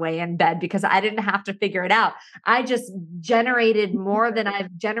partner away in bed because I didn't have to figure it out. I just generated more than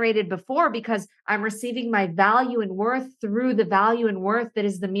I've generated before because I'm receiving my value and worth through the value and worth that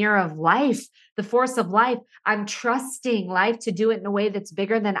is the mirror of life, the force of life. I'm trusting life to do it in a way that's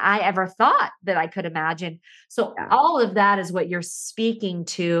bigger than I ever thought that I could imagine. So all of that is what you're speaking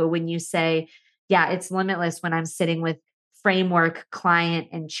to when you say, yeah, it's limitless when I'm sitting with framework, client,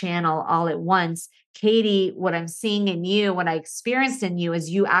 and channel all at once. Katie, what I'm seeing in you, what I experienced in you is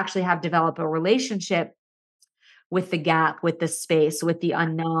you actually have developed a relationship with the gap, with the space, with the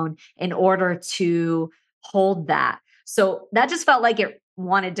unknown in order to hold that. So that just felt like it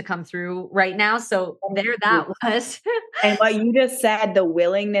wanted to come through right now. So there that was. And what you just said, the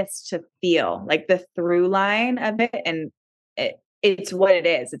willingness to feel, like the through line of it, and it's what it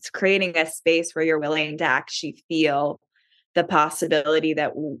is. It's creating a space where you're willing to actually feel the possibility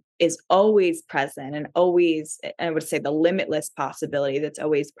that is always present and always, I would say the limitless possibility that's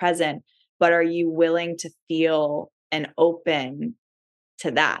always present. But are you willing to feel and open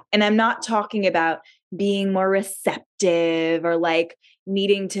to that? And I'm not talking about being more receptive or like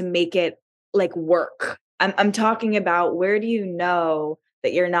needing to make it like work. I'm talking about, where do you know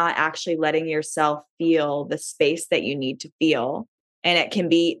that you're not actually letting yourself feel the space that you need to feel? And it can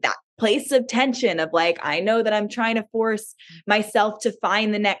be that place of tension of like, I know that I'm trying to force myself to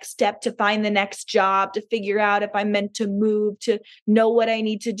find the next step, to find the next job, to figure out if I'm meant to move, to know what I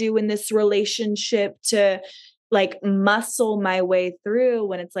need to do in this relationship, to like muscle my way through,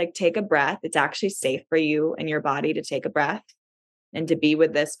 when it's like, take a breath. It's actually safe for you and your body to take a breath and to be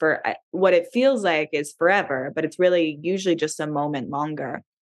with this for what it feels like is forever, but it's really usually just a moment longer.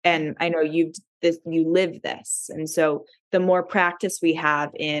 And I know you live this. And so the more practice we have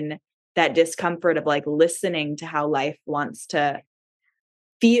in that discomfort of like listening to how life wants to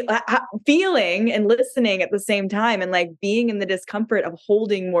feeling and listening at the same time, and like being in the discomfort of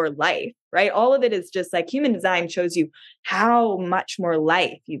holding more life, right? All of it is just like human design shows you how much more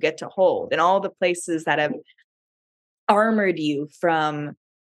life you get to hold, and all the places that have armored you from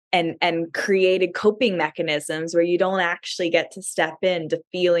and created coping mechanisms where you don't actually get to step into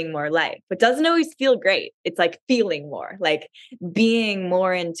feeling more life. But doesn't always feel great. It's like feeling more, like being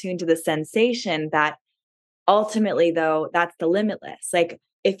more in tune to the sensation that ultimately, though, that's the limitless. Like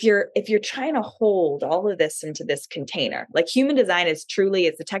if you're trying to hold all of this into this container, like human design is truly,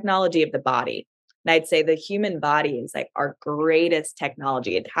 it's the technology of the body. And I'd say the human body is like our greatest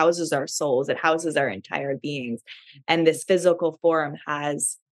technology. It houses our souls, it houses our entire beings. And this physical form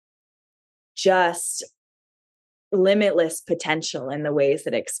has just limitless potential in the ways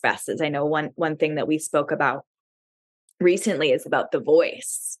that it expresses. I know one thing that we spoke about recently is about the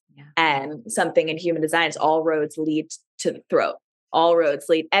voice. Yeah. And something in human design is all roads lead to the throat. All roads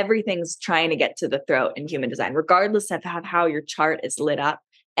lead, everything's trying to get to the throat in human design, regardless of how your chart is lit up.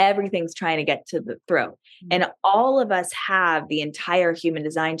 Everything's trying to get to the throat. Mm-hmm. And all of us have the entire human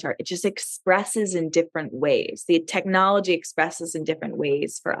design chart. It just expresses in different ways. The technology expresses in different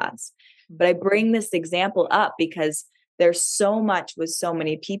ways for us. But I bring this example up because there's so much with so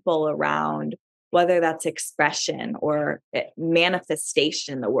many people around, whether that's expression or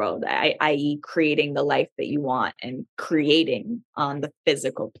manifestation in the world, i.e. creating the life that you want and creating on the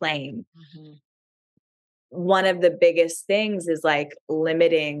physical plane. Mm-hmm. One of the biggest things is like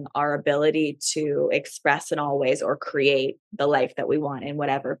limiting our ability to express in all ways or create the life that we want in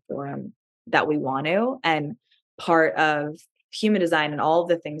whatever form that we want to. And part of human design and all of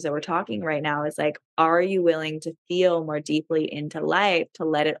the things that we're talking right now is like, are you willing to feel more deeply into life, to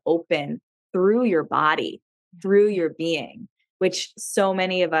let it open through your body, through your being, which so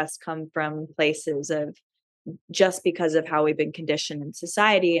many of us come from places of, just because of how we've been conditioned in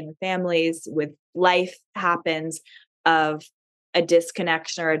society and families, with life happens, of a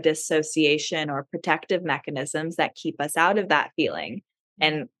disconnection or a dissociation or protective mechanisms that keep us out of that feeling.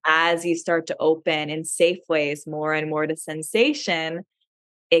 And as you start to open in safe ways more and more to sensation,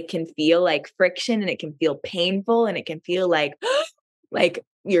 it can feel like friction and it can feel painful and it can feel like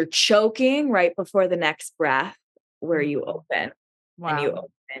you're choking right before the next breath where you open. Wow. And you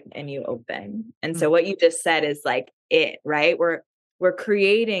open and you open. And so what you just said is like it, right? We're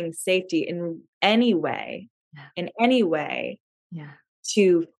creating safety in any way Yeah. in any way Yeah.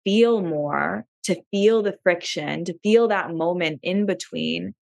 to feel more, to feel the friction, to feel that moment in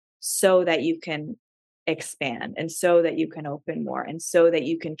between so that you can expand and so that you can open more and so that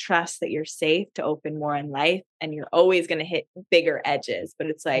you can trust that you're safe to open more in life. And you're always going to hit bigger edges, but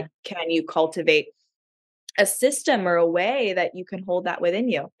it's Yeah. like, can you cultivate a system or a way that you can hold that within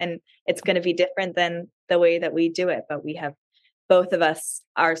you? And it's going to be different than the way that we do it, but we have, both of us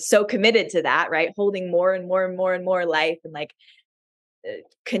are so committed to that, right? Holding more and more and more and more life, and like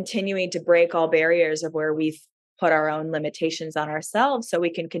continuing to break all barriers of where we've put our own limitations on ourselves so we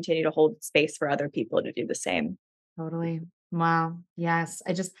can continue to hold space for other people to do the same. Totally. Wow. Yes.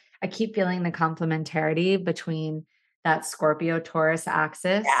 I keep feeling the complementarity between that Scorpio Taurus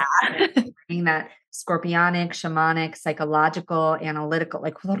axis, Yeah. bringing that scorpionic, shamanic, psychological, analytical,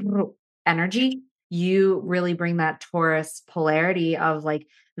 like energy. You really bring that Taurus polarity of like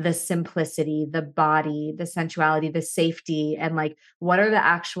the simplicity, the body, the sensuality, the safety, and like what are the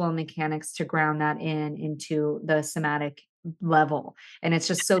actual mechanics to ground that into the somatic level. And it's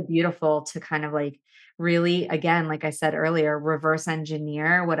just so beautiful to kind of like really, again, like I said earlier, reverse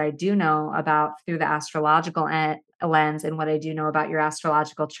engineer what I do know about through the astrological lens and what I do know about your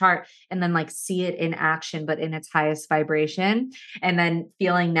astrological chart, and then like see it in action, but in its highest vibration. And then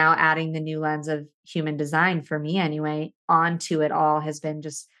feeling now adding the new lens of human design for me anyway onto it all has been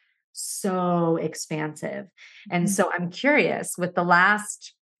just so expansive. And so I'm curious with the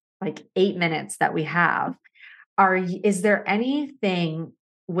last like 8 minutes that we have, is there anything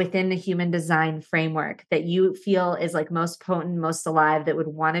within the human design framework that you feel is like most potent, most alive that would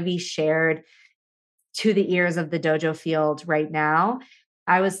want to be shared to the ears of the dojo field right now?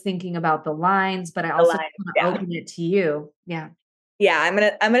 I was thinking about the lines, but I The also lines. want to Yeah. open it to you. Yeah. Yeah. I'm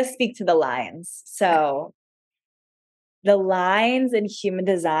gonna speak to the lines. So the lines in human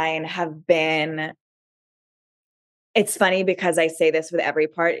design have been, it's funny because I say this with every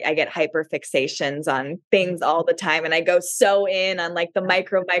part. I get hyper fixations on things all the time. And I go so in on like the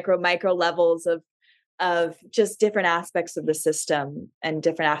micro levels of just different aspects of the system and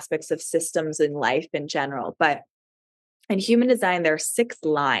different aspects of systems in life in general. But in human design, there are 6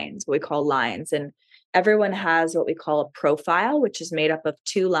 lines, what we call lines. And everyone has what we call a profile, which is made up of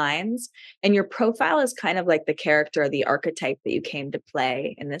 2 lines. And your profile is kind of like the character or the archetype that you came to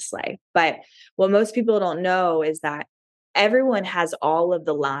play in this life. But what most people don't know is that everyone has all of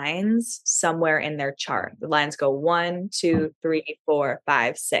the lines somewhere in their chart. The lines go 1, 2, 3, 4,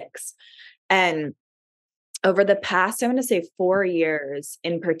 5, 6. And over the past, I'm going to say 4 years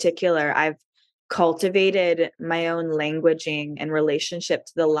in particular, I've cultivated my own languaging and relationship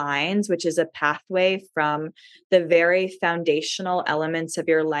to the lines, which is a pathway from the very foundational elements of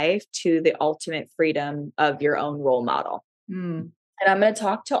your life to the ultimate freedom of your own role model. Mm. And I'm going to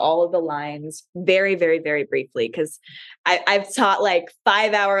talk to all of the lines very, very, very briefly because I've taught like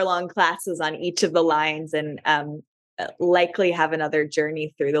 5-hour long classes on each of the lines, and likely have another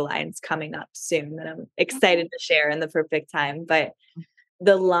journey through the lines coming up soon that I'm excited to share in the perfect time. But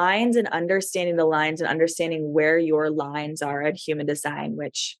the lines and understanding the lines and understanding where your lines are at human design,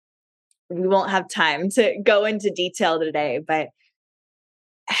 which we won't have time to go into detail today, but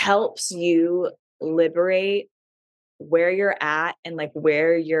helps you liberate where you're at and like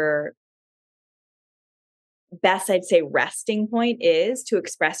where your best, I'd say, resting point is to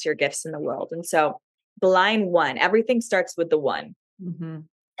express your gifts in the world. And so the line 1, everything starts with the 1. Mhm.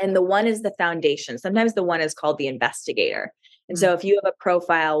 And the 1 is the foundation. Sometimes the 1 is called the investigator. And Mm. so if you have a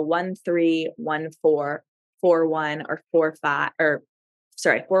profile 1-3, 1-4, 4-1, or 4-5, or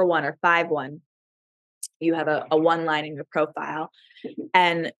sorry, 4-1 or 5-1, you have a 1 line in your profile.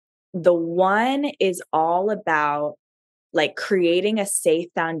 And the 1 is all about like creating a safe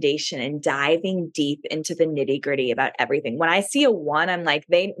foundation and diving deep into the nitty-gritty about everything. When I see a 1, I'm like,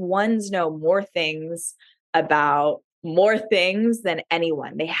 ones know more things about more things than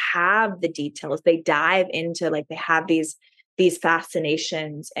anyone. They have the details. They dive into like they have these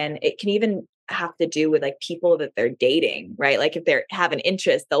fascinations, and it can even have to do with like people that they're dating, right? Like if they have an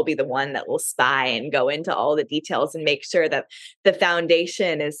interest, they'll be the one that will spy and go into all the details and make sure that the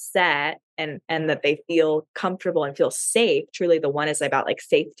foundation is set and that they feel comfortable and feel safe. Truly the 1 is about like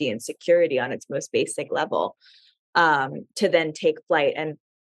safety and security on its most basic level, to then take flight. And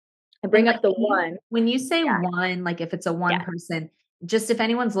I And bring like up the 1. when you say Yeah. 1, like if it's a Yeah. 1 person, just if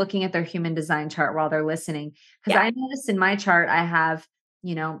anyone's looking at their human design chart while they're listening, because Yeah. I noticed in my chart, I have,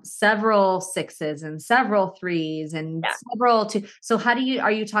 several 6s and several 3s and Yeah. several 2. So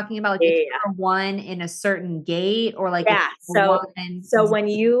are you talking about like if Yeah. you're a 1 in a certain gate or like if Yeah. you're a 1 So when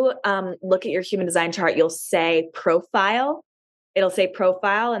you look at your human design chart, you'll say profile, it'll say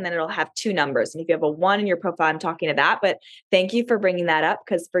profile, and then it'll have 2 numbers. And if you have a 1 in your profile, I'm talking to that. But thank you for bringing that up,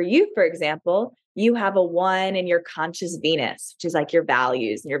 because for you, for example, you have a 1 in your conscious Venus, which is like your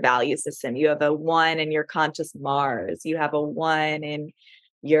values and your value system. You have a 1 in your conscious Mars. You have a 1 in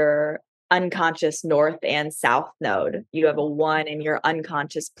your unconscious North and South node. You have a 1 in your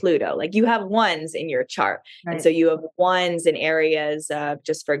unconscious Pluto. Like, you have 1s in your chart. Right. And so you have 1s in areas of,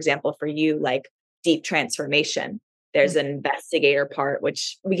 just for example, for you, like deep transformation. There's an investigator part,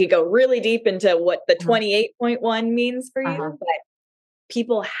 which we could go really deep into what the 28.1 means for you, but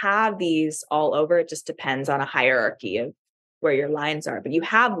people have these all over. It just depends on a hierarchy of where your lines are. But you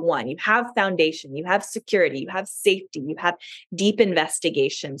have 1, you have foundation, you have security, you have safety, you have deep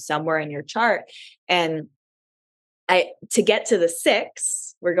investigation somewhere in your chart. And to get to the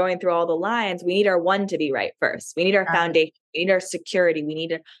 6, we're going through all the lines. We need our 1 to be right first. We need our foundation. We need our security. We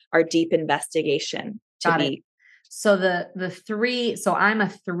need our deep investigation to be. So the 3, so I'm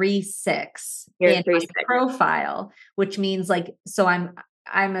a 3/6 in my profile, which means like, so I'm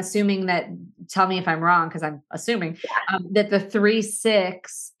assuming that, tell me if I'm wrong, because I'm assuming that the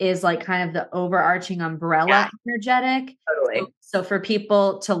 3/6 is like kind of the overarching umbrella energetic. Totally. So for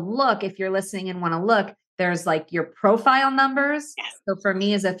people to look, if you're listening and want to look, there's like your profile numbers. Yes. So for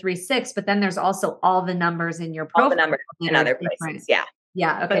me is a 3/6, but then there's also all the numbers in your profile. All the numbers in other places. Yeah.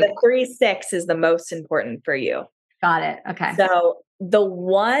 Yeah. Okay. But the 3/6 is the most important for you. Got it. Okay. So the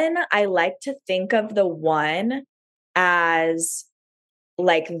 1, I like to think of the 1 as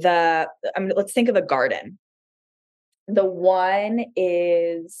like let's think of a garden. The 1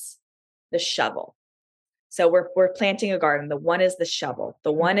 is the shovel. So we're planting a garden. The 1 is the shovel.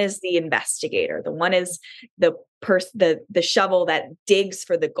 The 1 is the investigator. The 1 is the shovel that digs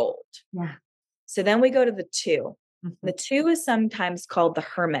for the gold. Yeah. So then we go to the 2. The 2 is sometimes called the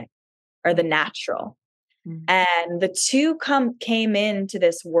hermit or the natural. And the 2 came into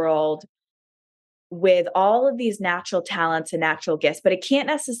this world with all of these natural talents and natural gifts, but it can't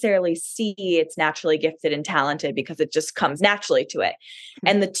necessarily see it's naturally gifted and talented because it just comes naturally to it.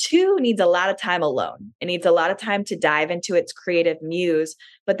 And the 2 needs a lot of time alone. It needs a lot of time to dive into its creative muse.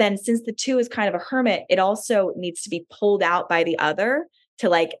 But then since the 2 is kind of a hermit, it also needs to be pulled out by the other to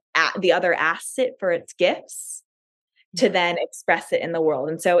like the other asks it for its gifts to then express it in the world.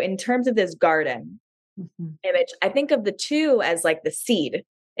 And so in terms of this garden image, I think of the 2 as like the seed.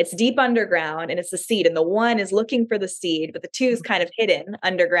 It's deep underground and it's the seed, and the 1 is looking for the seed, but the 2 is kind of hidden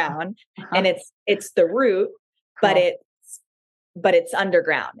underground and it's the root, but it's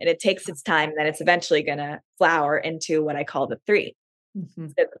underground and it takes its time, and then it's eventually going to flower into what I call the 3. So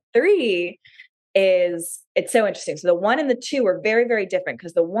the 3 it's so interesting. So the 1 and the 2 are very, very different,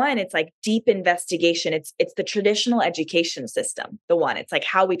 because the 1, it's like deep investigation. It's the traditional education system. The 1, it's like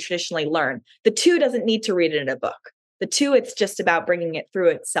how we traditionally learn. The 2 doesn't need to read it in a book. The 2, it's just about bringing it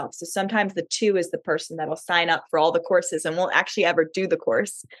through itself. So sometimes the 2 is the person that'll sign up for all the courses and won't actually ever do the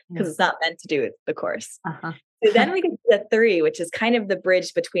course because it's not meant to do the course. So then we get to the 3, which is kind of the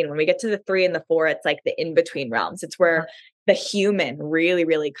bridge between. When we get to the 3 and the 4, it's like the in-between realms. It's where the human really,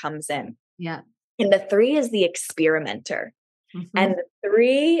 really comes in. Yeah. And the 3 is the experimenter. And the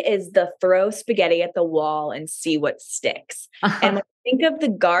 3 is the throw spaghetti at the wall and see what sticks. And when I think of the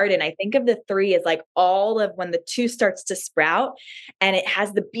garden, I think of the 3 as like all of when the 2 starts to sprout, and it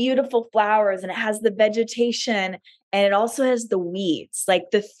has the beautiful flowers and it has the vegetation and it also has the weeds.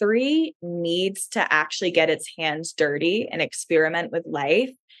 Like the 3 needs to actually get its hands dirty and experiment with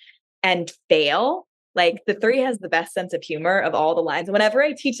life and fail. Like the 3 has the best sense of humor of all the lines. Whenever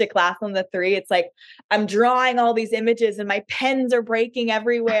I teach a class on the 3, it's like I'm drawing all these images and my pens are breaking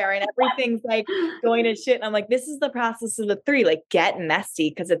everywhere and everything's like going to shit. And I'm like, this is the process of the 3. Like, get messy,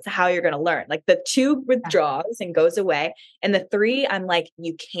 because it's how you're going to learn. Like the 2 withdraws and goes away. And the 3, I'm like,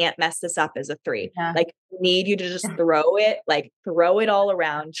 you can't mess this up as a 3. Like, need you to just throw it all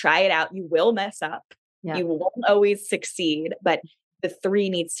around, try it out. You will mess up. You won't always succeed, but the 3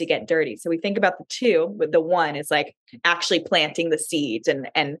 needs to get dirty. So we think about the 2, with the 1 is like actually planting the seeds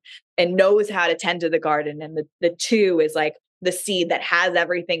and knows how to tend to the garden. And the 2 is like the seed that has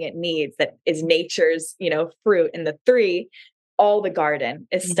everything it needs, that is nature's, fruit. And the 3, all the garden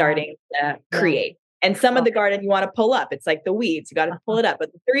is starting to create. And some of the garden you want to pull up. It's like the weeds, you got to pull it up.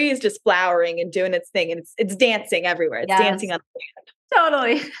 But the 3 is just flowering and doing its thing. And it's dancing everywhere. It's dancing on the land.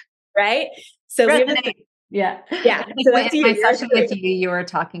 Totally. Right? So we have Yeah. So that's my session with you, you were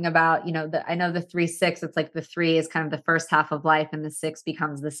talking about, I know the 3/6, it's like the 3 is kind of the first half of life and the 6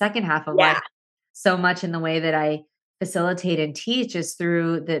 becomes the second half of life. So much in the way that I facilitate and teach is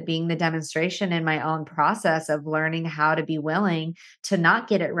through being the demonstration in my own process of learning how to be willing to not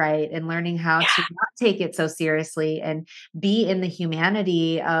get it right, and learning how to not take it so seriously, and be in the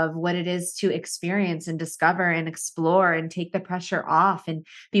humanity of what it is to experience and discover and explore, and take the pressure off, and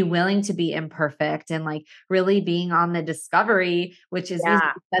be willing to be imperfect, and like really being on the discovery, which is easier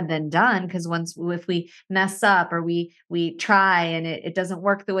Yeah. said than done. Because if we mess up, or we try and it doesn't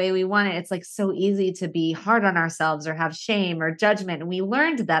work the way we want it, it's like so easy to be hard on ourselves or have shame or judgment. And we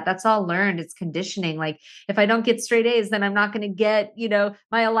learned that. That's all learned. It's conditioning. Like if I don't get straight A's, then I'm not going to get,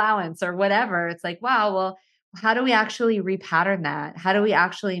 my allowance or whatever. It's like, wow, well, how do we actually repattern that? How do we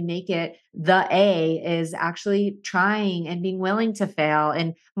actually make it the A is actually trying and being willing to fail?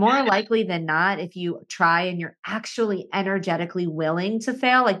 And more likely than not, if you try and you're actually energetically willing to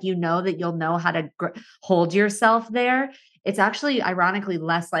fail, like that you'll know how to hold yourself there, it's actually ironically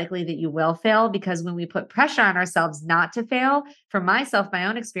less likely that you will fail, because when we put pressure on ourselves not to fail, for myself, my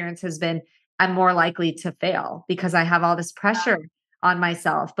own experience has been I'm more likely to fail because I have all this pressure on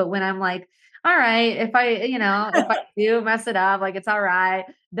myself. But when I'm like, all right, if I do mess it up, like it's all right,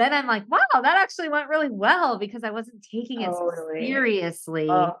 then I'm like, wow, that actually went really well because I wasn't taking it so Totally. seriously.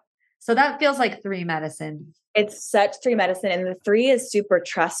 Oh, So that feels like three medicine. it's such three medicine. And the three is super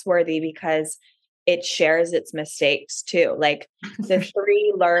trustworthy because it shares its mistakes too. Like the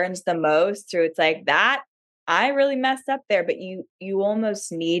three learns the most through it's like that I really messed up there, but you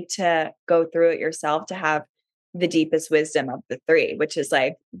almost need to go through it yourself to have the deepest wisdom of the three, which is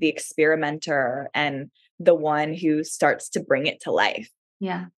like the experimenter and the one who starts to bring it to life.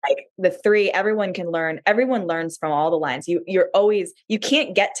 Yeah. Like the three, everyone learns from all the lines. You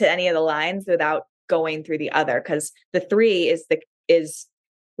can't get to any of the lines without going through the other, because the three is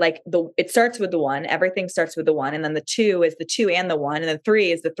like it starts with the one, everything starts with the one, and then the two is the two and the one, and the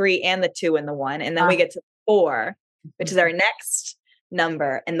three is the three and the two and the one, and then we get to four, which is our next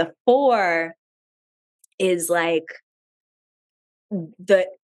number. And the four is like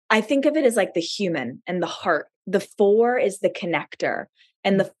I think of it as like the human and the heart. The four is the connector.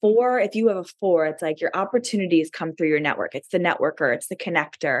 And the four, if you have a four, it's like your opportunities come through your network. It's the networker, it's the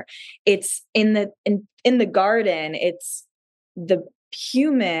connector. It's in the garden, it's the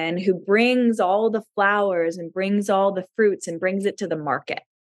human who brings all the flowers and brings all the fruits and brings it to the market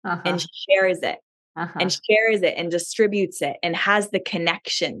and shares it and shares it and distributes it and has the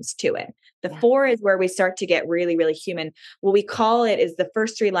connections to it. The four is where we start to get really, really human. What we call it is the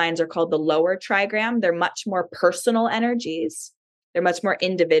first three lines are called the lower trigram. They're much more personal energies. They're much more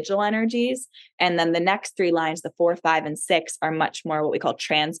individual energies. And then the next three lines, the 4, 5, and 6, are much more what we call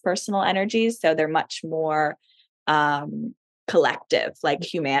transpersonal energies. So they're much more collective, like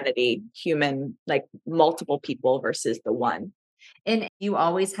humanity, human, like multiple people versus the one. And you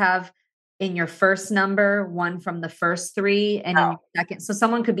always have in your first number one from the first three, and in your second. So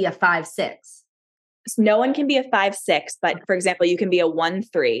someone could be a 5, 6. No one can be a 5, 6, but for example, you can be a 1,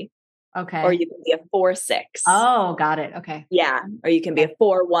 3. Okay. Or you can be a 4, 6. Oh, got it. Okay. Yeah. Or you can be a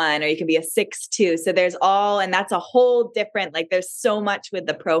 4, 1, or you can be a 6, 2. So there's and that's a whole different, like there's so much with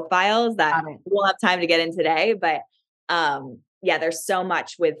the profiles that we won't have time to get in today, but yeah, there's so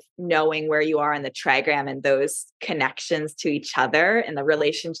much with knowing where you are in the trigram and those connections to each other and the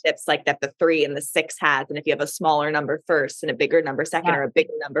relationships like that the 3 and the 6 has. And if you have a smaller number first and a bigger number second or a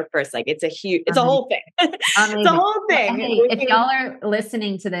bigger number first, like it's a whole thing. It's a whole thing. Hey, if y'all are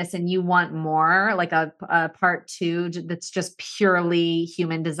listening to this and you want more, like a part 2 that's just purely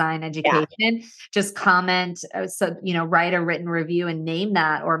human design education, just comment, write a written review and name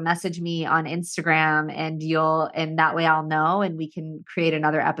that, or message me on Instagram, and that way I'll know, and we can create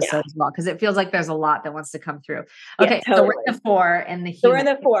another episode as well, because it feels like there's a lot that wants to come through. Okay, totally. So we're in the 4 and the human. So we're in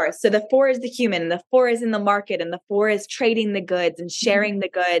the 4. So the 4 is the human, and the 4 is in the market, and the 4 is trading the goods and sharing the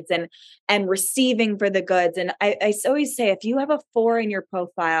goods and receiving for the goods. And I always say, if you have a 4 in your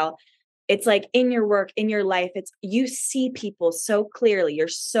profile, it's like in your work, in your life, you see people so clearly. You're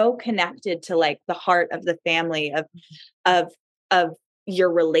so connected to like the heart of the family, of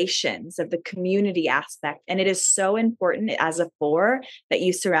your relations, of the community aspect. And it is so important as a 4 that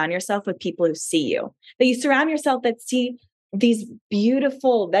you surround yourself with people who see you, that you surround yourself that see these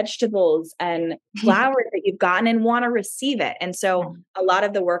beautiful vegetables and flowers that you've gotten and want to receive it. And so a lot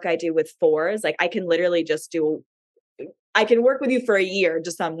of the work I do with 4s, like I can literally I can work with you for a year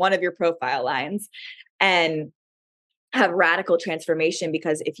just on one of your profile lines and have radical transformation,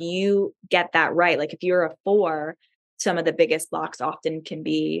 because if you get that right, like if you're a 4, some of the biggest blocks often can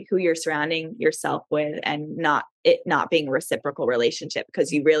be who you're surrounding yourself with, and not being a reciprocal relationship,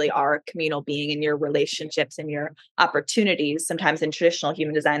 because you really are a communal being in your relationships and your opportunities. Sometimes in traditional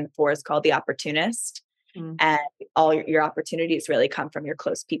human design, the 4 is called the opportunist. Mm. and all your opportunities really come from your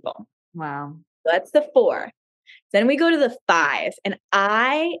close people. Wow. So that's the 4. Then we go to the 5, and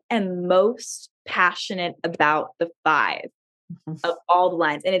I am most passionate about the 5 of all the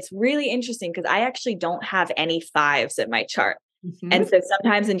lines. And it's really interesting because I actually don't have any 5s in my chart. Mm-hmm. And so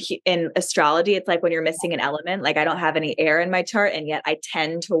sometimes in astrology, it's like when you're missing an element, like I don't have any air in my chart, and yet I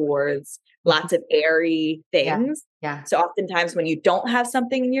tend towards lots of airy things. Yeah. So oftentimes when you don't have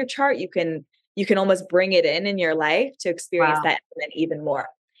something in your chart, you can almost bring it in your life to experience that element even more.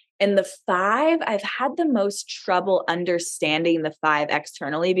 And the 5, I've had the most trouble understanding the 5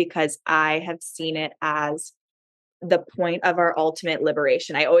 externally because I have seen it as the point of our ultimate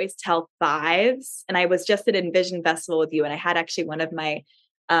liberation. I always tell 5s, and I was just at Envision Festival with you, and I had actually one of my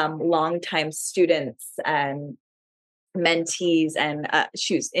longtime students and mentees and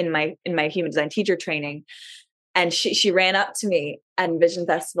she was in my human design teacher training, and she ran up to me at Envision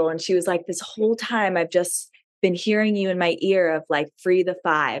Festival, and she was like, "This whole time I've just been hearing you in my ear of like free the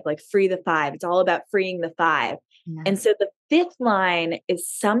 5, like free the 5. It's all about freeing the 5." Yeah. And so the 5th line is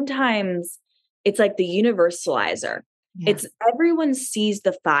sometimes it's like the universalizer. Yeah. It's everyone sees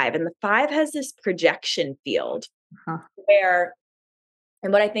the 5, and the 5 has this projection field where,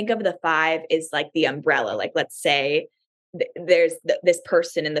 and what I think of the 5 is like the umbrella. Like, let's say there's this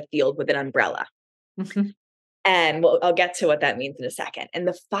person in the field with an umbrella. Mm-hmm. And I'll get to what that means in a second. And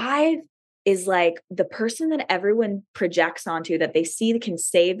the 5 is like the person that everyone projects onto that they see can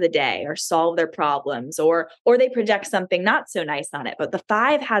save the day or solve their problems, or they project something not so nice on it. But the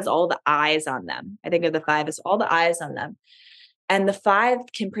 5 has all the eyes on them. I think of the 5 as all the eyes on them. And the 5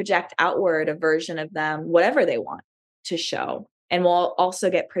 can project outward a version of them, whatever they want to show, and will also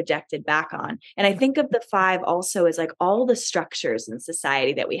get projected back on. And I think of the 5 also as like all the structures in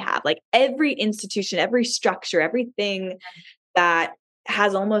society that we have, like every institution, every structure, everything that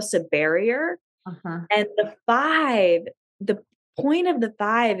has almost a barrier. And the 5, the point of the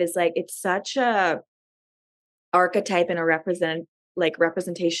 5 is like, it's such a archetype and a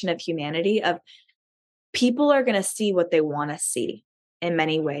representation of humanity, of people are going to see what they want to see in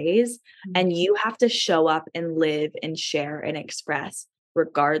many ways. And you have to show up and live and share and express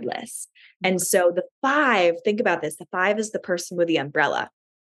regardless. And so the 5, think about this. The 5 is the person with the umbrella.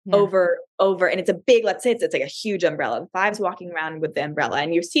 Over, and it's a big, let's say it's like a huge umbrella. The 5's walking around with the umbrella,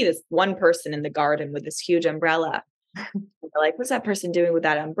 and you see this one person in the garden with this huge umbrella. They're like, what's that person doing with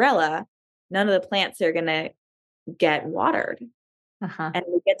that umbrella? None of the plants are going to get watered. And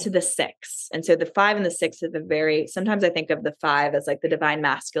we get to the 6. And so the 5 and the 6 is sometimes I think of the 5 as like the divine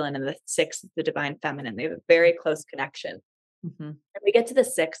masculine, and the 6 is the divine feminine. They have a very close connection. And we get to the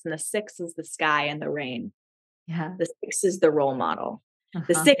 6, and the 6 is the sky and the rain. The 6 is the role model.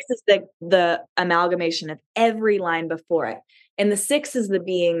 The 6 is the amalgamation of every line before it. And the 6 is the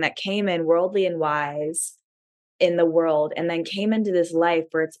being that came in worldly and wise in the world, and then came into this life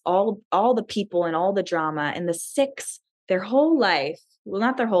where it's all the people and all the drama. And the 6, their whole life, well,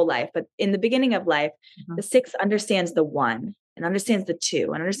 not their whole life, but in the beginning of life, the 6 understands the 1, and understands the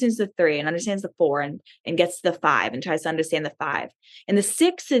 2, and understands the 3, and understands the 4, and gets to the 5, and tries to understand the 5. And the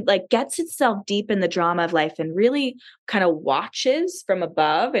 6, it like gets itself deep in the drama of life, and really kind of watches from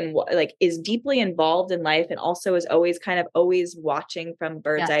above, and like is deeply involved in life, and also is always watching from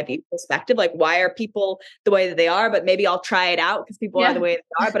bird's eye view perspective. Like, why are people the way that they are? But maybe I'll try it out because people are the way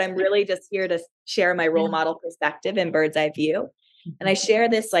they are. But I'm really just here to share my role model perspective and bird's eye view. And I share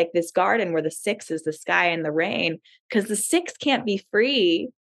this, like this garden where the 6 is the sky and the rain, because the 6 can't be free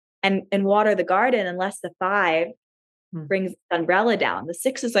and water the garden unless the 5 brings the umbrella down. The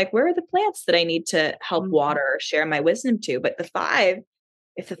 6 is like, where are the plants that I need to help water or share my wisdom to? But the 5,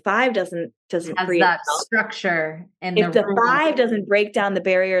 if the 5 doesn't free that itself, structure, and if the 5 doesn't break down the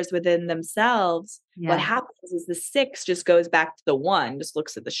barriers within themselves, what happens is the 6 just goes back to the 1, just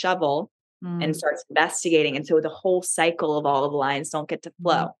looks at the shovel and starts investigating. And so the whole cycle of all of the lines don't get to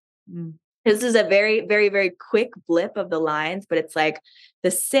flow. This is a very, very, very quick blip of the lines, but it's like the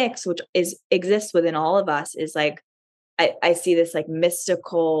 6, which exists within all of us, is like, I see this like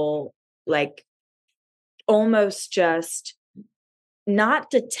mystical, like almost just not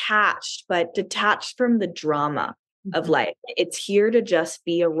detached, but detached from the drama of life. It's here to just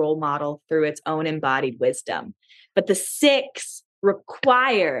be a role model through its own embodied wisdom. But the 6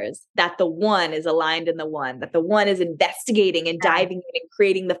 requires that the 1 is aligned in the 1, that the 1 is investigating and diving in and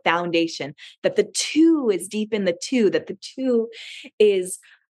creating the foundation, that the 2 is deep in the 2, that the 2 is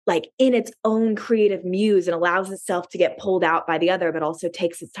like in its own creative muse and allows itself to get pulled out by the other, but also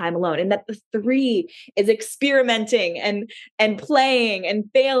takes its time alone. And that the 3 is experimenting and playing and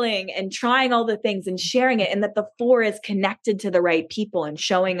failing and trying all the things and sharing it. And that the 4 is connected to the right people and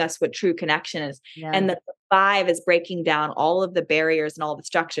showing us what true connection is. Yeah. And that the 5 is breaking down all of the barriers and all the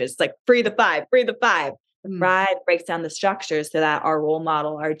structures. It's like free the 5, free the 5. The 5 breaks down the structures so that our role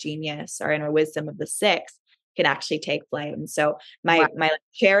model, our genius, our inner wisdom of the 6 can actually take flight. And so my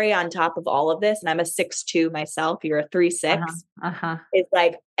cherry on top of all of this, and I'm a 6-2 myself, you're a 3-6, is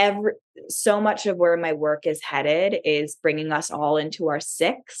like so much of where my work is headed is bringing us all into our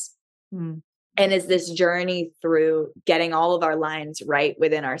 6. And is this journey through getting all of our lines right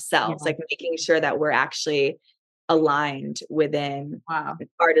within ourselves, like making sure that we're actually aligned within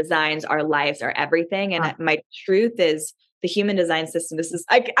our designs, our lives, our everything. And my truth is, the human design system, this is,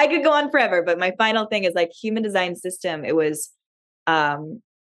 I could go on forever, but my final thing is like human design system. It was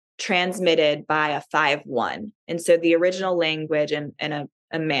transmitted by a 5-1. And so the original language and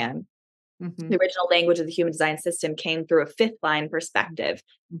a man, the original language of the human design system came through a 5th line perspective.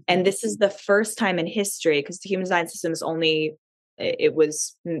 And this is the first time in history, because the human design system is it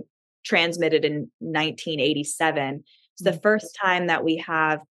was transmitted in 1987. It's the first time that we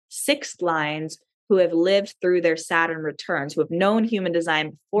have 6th lines who have lived through their Saturn returns, who have known human design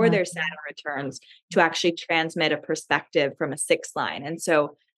before their Saturn returns, to actually transmit a perspective from a 6th line. And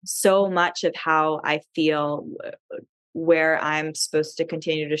so much of how I feel, where I'm supposed to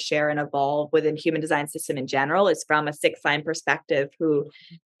continue to share and evolve within human design system in general, is from a 6th line perspective, who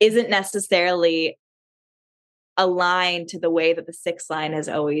isn't necessarily aligned to the way that the 6th line has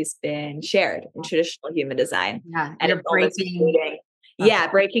always been shared in traditional human design. Yeah, and you're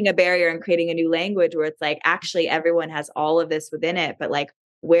breaking a barrier and creating a new language where it's like, actually everyone has all of this within it, but like,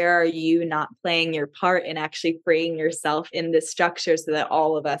 where are you not playing your part in actually freeing yourself in this structure so that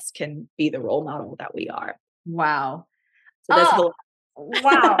all of us can be the role model that we are? Wow. So this whole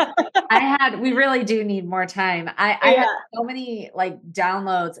wow. We really do need more time. I had so many like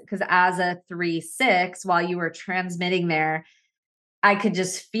downloads, because as a 3-6, while you were transmitting there, I could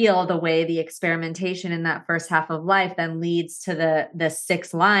just feel the way the experimentation in that first half of life then leads to the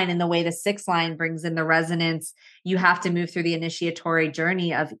 6th line, and the way the 6th line brings in the resonance. You have to move through the initiatory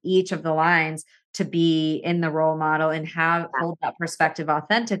journey of each of the lines to be in the role model and hold that perspective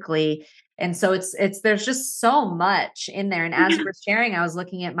authentically. And so there's just so much in there. And as you were sharing, I was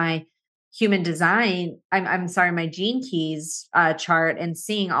looking at my human design, I'm sorry, my gene keys chart, and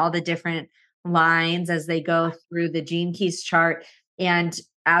seeing all the different lines as they go through the gene keys chart. And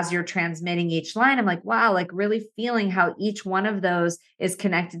as you're transmitting each line, I'm like, wow, like really feeling how each one of those is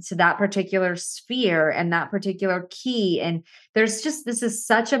connected to that particular sphere and that particular key. And this is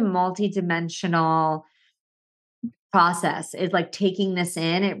such a multidimensional process, is like taking this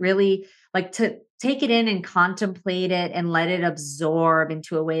in. It really, like, to take it in and contemplate it and let it absorb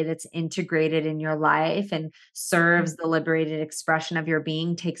into a way that's integrated in your life and serves the liberated expression of your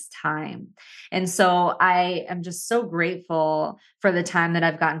being, takes time. And so I am just so grateful for the time that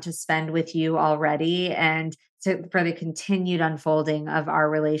I've gotten to spend with you already, and for the continued unfolding of our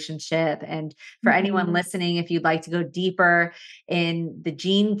relationship. And for anyone listening, if you'd like to go deeper in the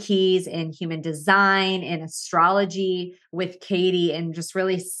gene keys, in human design, in astrology with Katie, and just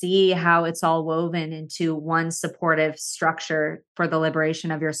really see how it's all woven into one supportive structure for the liberation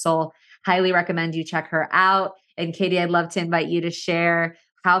of your soul, highly recommend you check her out. And Katie, I'd love to invite you to share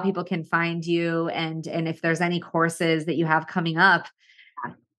how people can find you, and if there's any courses that you have coming up,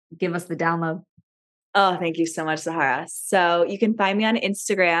 give us the download. Oh, thank you so much, Zahara. So you can find me on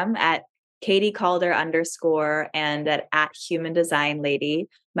Instagram at Katie Calder _ and at Human Design Lady.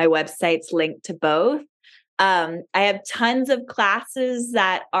 My website's linked to both. I have tons of classes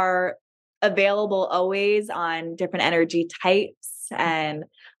that are available always on different energy types and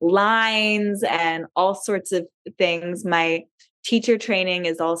lines and all sorts of things. My teacher training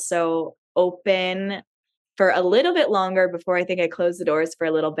is also open for a little bit longer before I think I close the doors for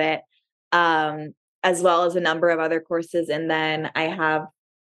a little bit. As well as a number of other courses. And then I have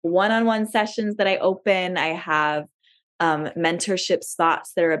one-on-one sessions that I open. I have mentorship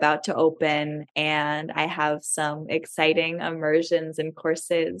spots that are about to open. And I have some exciting immersions and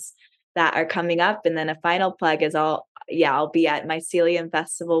courses that are coming up. And then a final plug is I'll be at Mycelium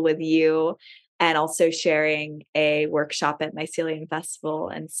Festival with you, and also sharing a workshop at Mycelium Festival.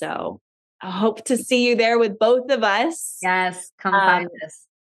 And so I hope to see you there with both of us. Yes, come find us.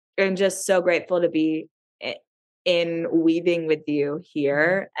 I'm just so grateful to be in weaving with you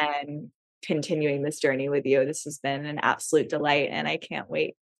here and continuing this journey with you. This has been an absolute delight, and I can't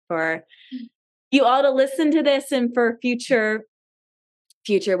wait for you all to listen to this and for future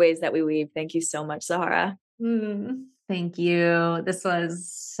future ways that we weave. Thank you so much, Zahara. Thank you. This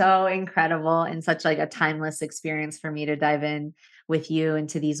was so incredible and such like a timeless experience for me to dive in with you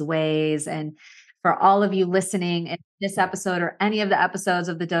into these ways. And for all of you listening, if this episode or any of the episodes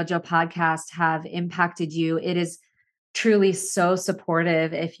of the Dojo podcast have impacted you, it is truly so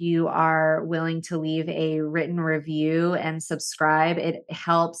supportive if you are willing to leave a written review and subscribe. It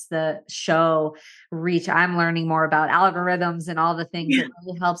helps the show reach. I'm learning more about algorithms and all the things. It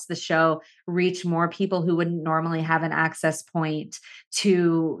really helps the show reach more people who wouldn't normally have an access point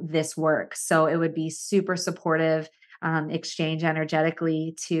to this work. So it would be super supportive. Exchange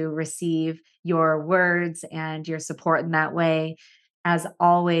energetically to receive your words and your support in that way. As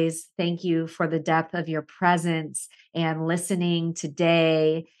always, thank you for the depth of your presence and listening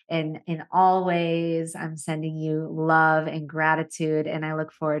today. And in all ways, I'm sending you love and gratitude, and I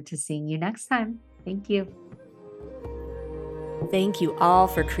look forward to seeing you next time. Thank you. Thank you all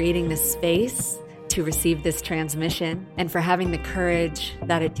for creating this space to receive this transmission and for having the courage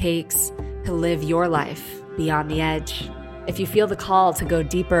that it takes to live your life beyond the edge. If you feel the call to go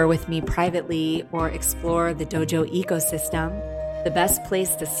deeper with me privately or explore the dojo ecosystem, the best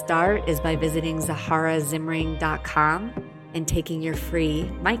place to start is by visiting zaharazimring.com and taking your free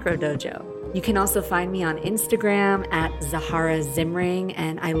microdojo. You can also find me on Instagram at zaharazimring,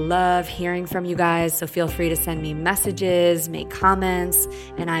 and I love hearing from you guys, so feel free to send me messages, make comments,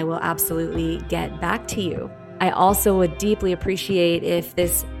 and I will absolutely get back to you. I also would deeply appreciate if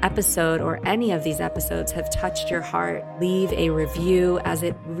this episode or any of these episodes have touched your heart. Leave a review, as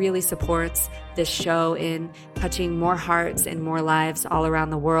it really supports this show in touching more hearts and more lives all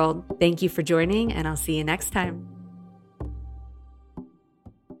around the world. Thank you for joining, and I'll see you next time.